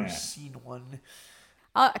move. I've ever Yeah. seen one.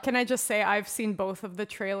 Can I just say I've seen both of the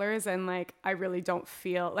trailers and like I really don't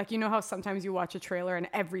feel like, you know how sometimes you watch a trailer and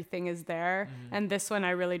everything is there, and this one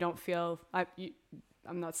I really don't feel.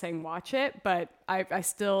 I'm not saying watch it, but I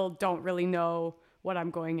still don't really know what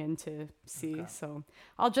I'm going in to see. Okay. So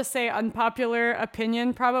I'll just say unpopular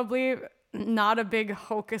opinion, probably not a big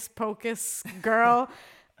Hocus Pocus girl.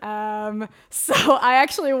 So I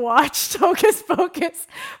actually watched Hocus Pocus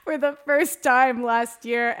for the first time last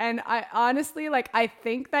year, and I honestly I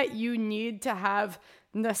think that you need to have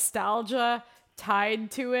nostalgia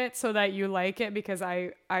tied to it so that you like it, because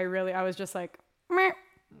I was just like meh.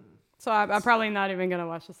 So I'm probably not even gonna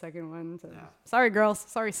watch the second one. So. Yeah. Sorry girls,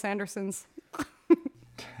 sorry Sandersons.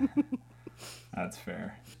 That's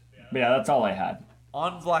fair. But yeah, that's all I had.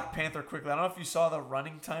 On Black Panther, quickly, I don't know if you saw the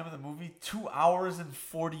running time of the movie, 2 hours and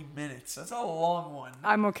 40 minutes. That's a long one.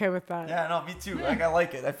 I'm okay with that. Yeah, no, me too. I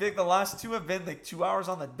like it. I feel like the last two have been like 2 hours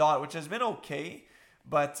on the dot, which has been okay,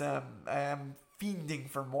 but I am fiending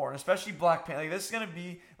for more, especially Black Panther. This is going to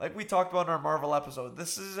be, like we talked about in our Marvel episode,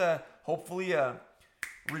 this is hopefully a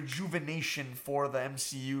rejuvenation for the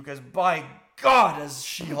MCU, because by God has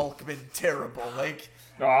She-Hulk been terrible.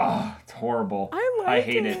 It's horrible. I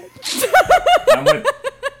hate it.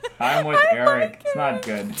 I'm with Eric. It's not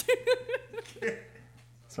good.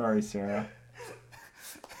 Sorry, Sarah.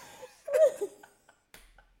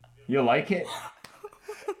 You like it?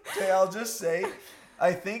 Okay, I'll just say,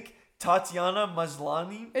 I think Tatiana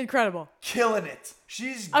Maslany, incredible, killing it.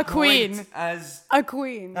 She's a queen. A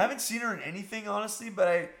queen. I haven't seen her in anything, honestly,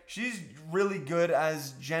 but she's really good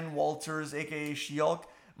as Jen Walters, aka She-Hulk.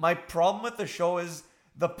 My problem with the show is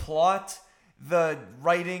the plot, the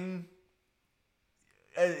writing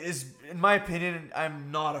is, in my opinion,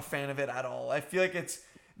 I'm not a fan of it at all. I feel like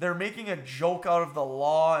they're making a joke out of the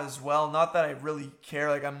law as well. Not that I really care.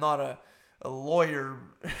 I'm not a lawyer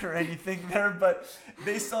or anything there, but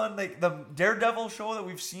based on the Daredevil show that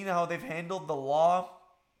we've seen, how they've handled the law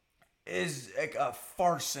is like a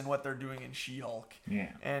farce in what they're doing in She-Hulk. Yeah.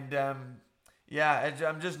 And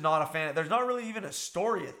I'm just not a fan. There's not really even a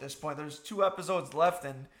story at this point. There's 2 episodes left,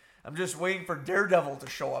 and I'm just waiting for Daredevil to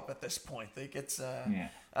show up at this point. Like it's I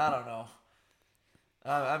don't know.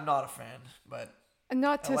 I'm not a fan, but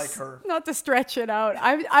Not to I like her. Not to stretch it out.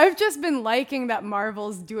 I've just been liking that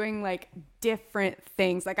Marvel's doing like different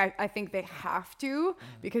things. Like I think they have to,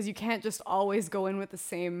 because you can't just always go in with the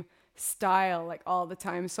same style like all the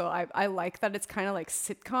time. So I like that it's kind of like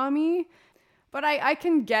sitcom-y. But I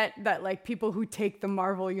can get that like people who take the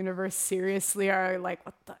Marvel universe seriously are like,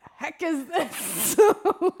 what the heck is this?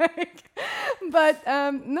 But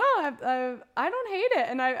no, I don't hate it,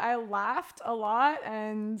 and I laughed a lot,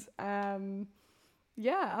 and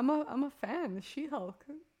yeah, I'm a fan. She-Hulk.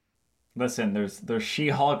 Listen, there's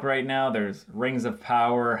She-Hulk right now. There's Rings of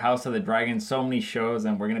Power, House of the Dragon, so many shows,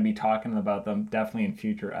 and we're gonna be talking about them definitely in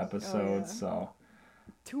future episodes. So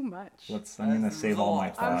too much. I'm gonna save all my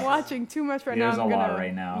thoughts. I'm watching too much right There's now. a I'm lot gonna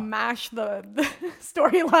right now. mash the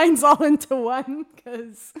storylines all into one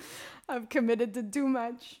because I've committed to too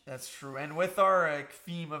much. That's true. And with our like,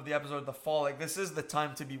 theme of the episode, the fall, like this is the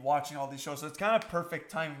time to be watching all these shows. So it's kind of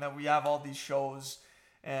perfect time that we have all these shows,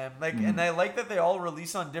 and and I like that they all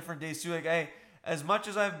release on different days too. Like as much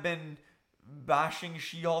as I've been bashing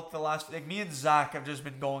She-Hulk the last, like me and Zach have just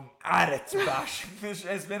been going at it bashing.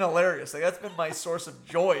 It's been hilarious. Like that's been my source of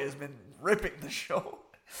joy, has been ripping the show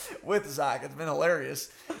with Zach. It's been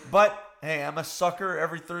hilarious. But hey, I'm a sucker.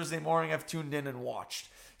 Every Thursday morning I've tuned in and watched.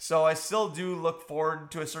 So I still do look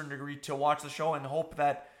forward to a certain degree to watch the show and hope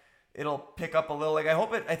that it'll pick up a little. Like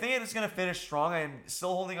I think it's going to finish strong. I am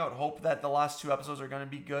still holding out hope that the last 2 episodes are going to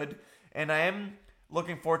be good. And I am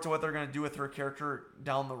looking forward to what they're going to do with her character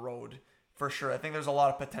down the road. For sure. I think there's a lot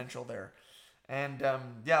of potential there. And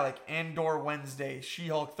like Andor Wednesday,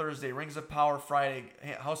 She-Hulk Thursday, Rings of Power Friday,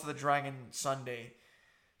 House of the Dragon Sunday.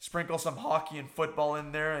 Sprinkle some hockey and football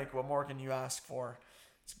in there. Like what more can you ask for?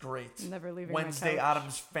 It's great. Never leaving Wednesday, my couch.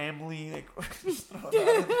 Addams Family. Like, just throw that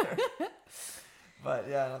in there. But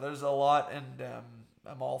yeah, no, there's a lot, and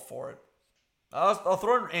I'm all for it. I'll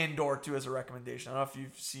throw in Andor too as a recommendation. I don't know if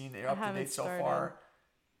you've seen it up to date so far.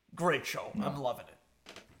 Great show. No. I'm loving it.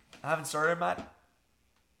 I haven't started, Matt?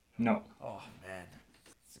 No. Oh, man.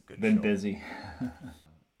 It's a good Been show. busy.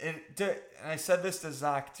 And I said this to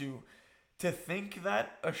Zach, too. To think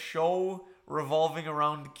that a show revolving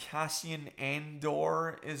around Cassian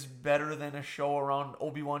Andor is better than a show around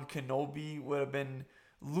Obi-Wan Kenobi would have been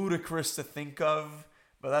ludicrous to think of.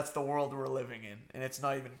 But that's the world we're living in, and it's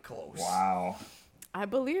not even close. Wow. I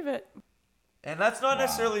believe it. And that's not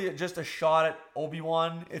necessarily just a shot at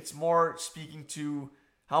Obi-Wan. It's more speaking to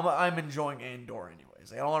how I'm enjoying Andor anyways.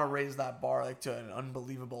 Like, I don't want to raise that bar like to an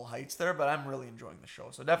unbelievable heights there, but I'm really enjoying the show.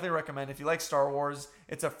 So definitely recommend if you like Star Wars.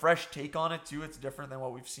 It's a fresh take on it too. It's different than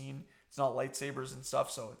what we've seen. It's not lightsabers and stuff,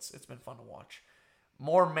 so it's been fun to watch.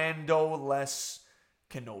 More Mando, less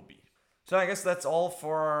Kenobi. So I guess that's all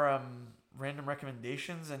for our random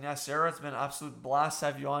recommendations. And yeah, Sarah, it's been an absolute blast to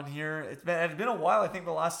have you on here. It's been a while. I think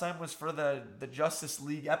the last time was for the Justice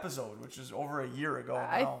League episode, which was over a year ago now.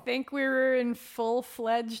 I think we were in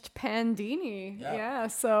full-fledged Pandini. Yeah,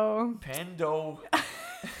 so Pando.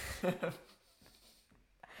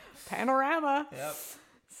 Panorama. Yep.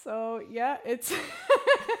 So yeah, it's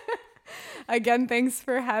again, thanks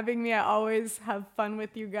for having me. I always have fun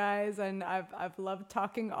with you guys, and I've loved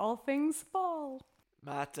talking all things fall.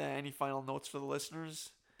 Matt, any final notes for the listeners?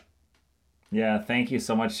 Yeah, thank you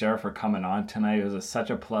so much, Sarah, for coming on tonight. It was such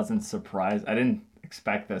a pleasant surprise. I didn't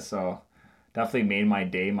expect this, so definitely made my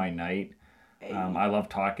day, my night. I love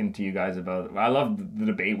talking to you guys I love the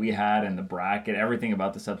debate we had and the bracket. Everything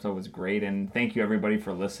about this episode was great, and thank you everybody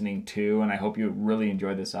for listening too, and I hope you really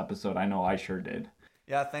enjoyed this episode. I know I sure did.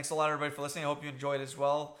 Yeah, thanks a lot everybody for listening. I hope you enjoyed as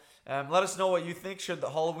well. Let us know what you think. Should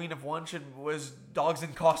the Halloween of one was dogs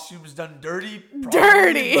in costumes done dirty? Probably,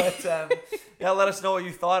 dirty. But yeah, let us know what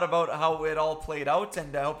you thought about how it all played out,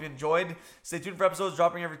 and I hope you enjoyed. Stay tuned for episodes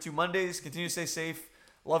dropping every 2 Mondays. Continue to stay safe.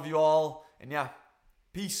 Love you all, and yeah,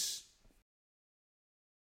 peace.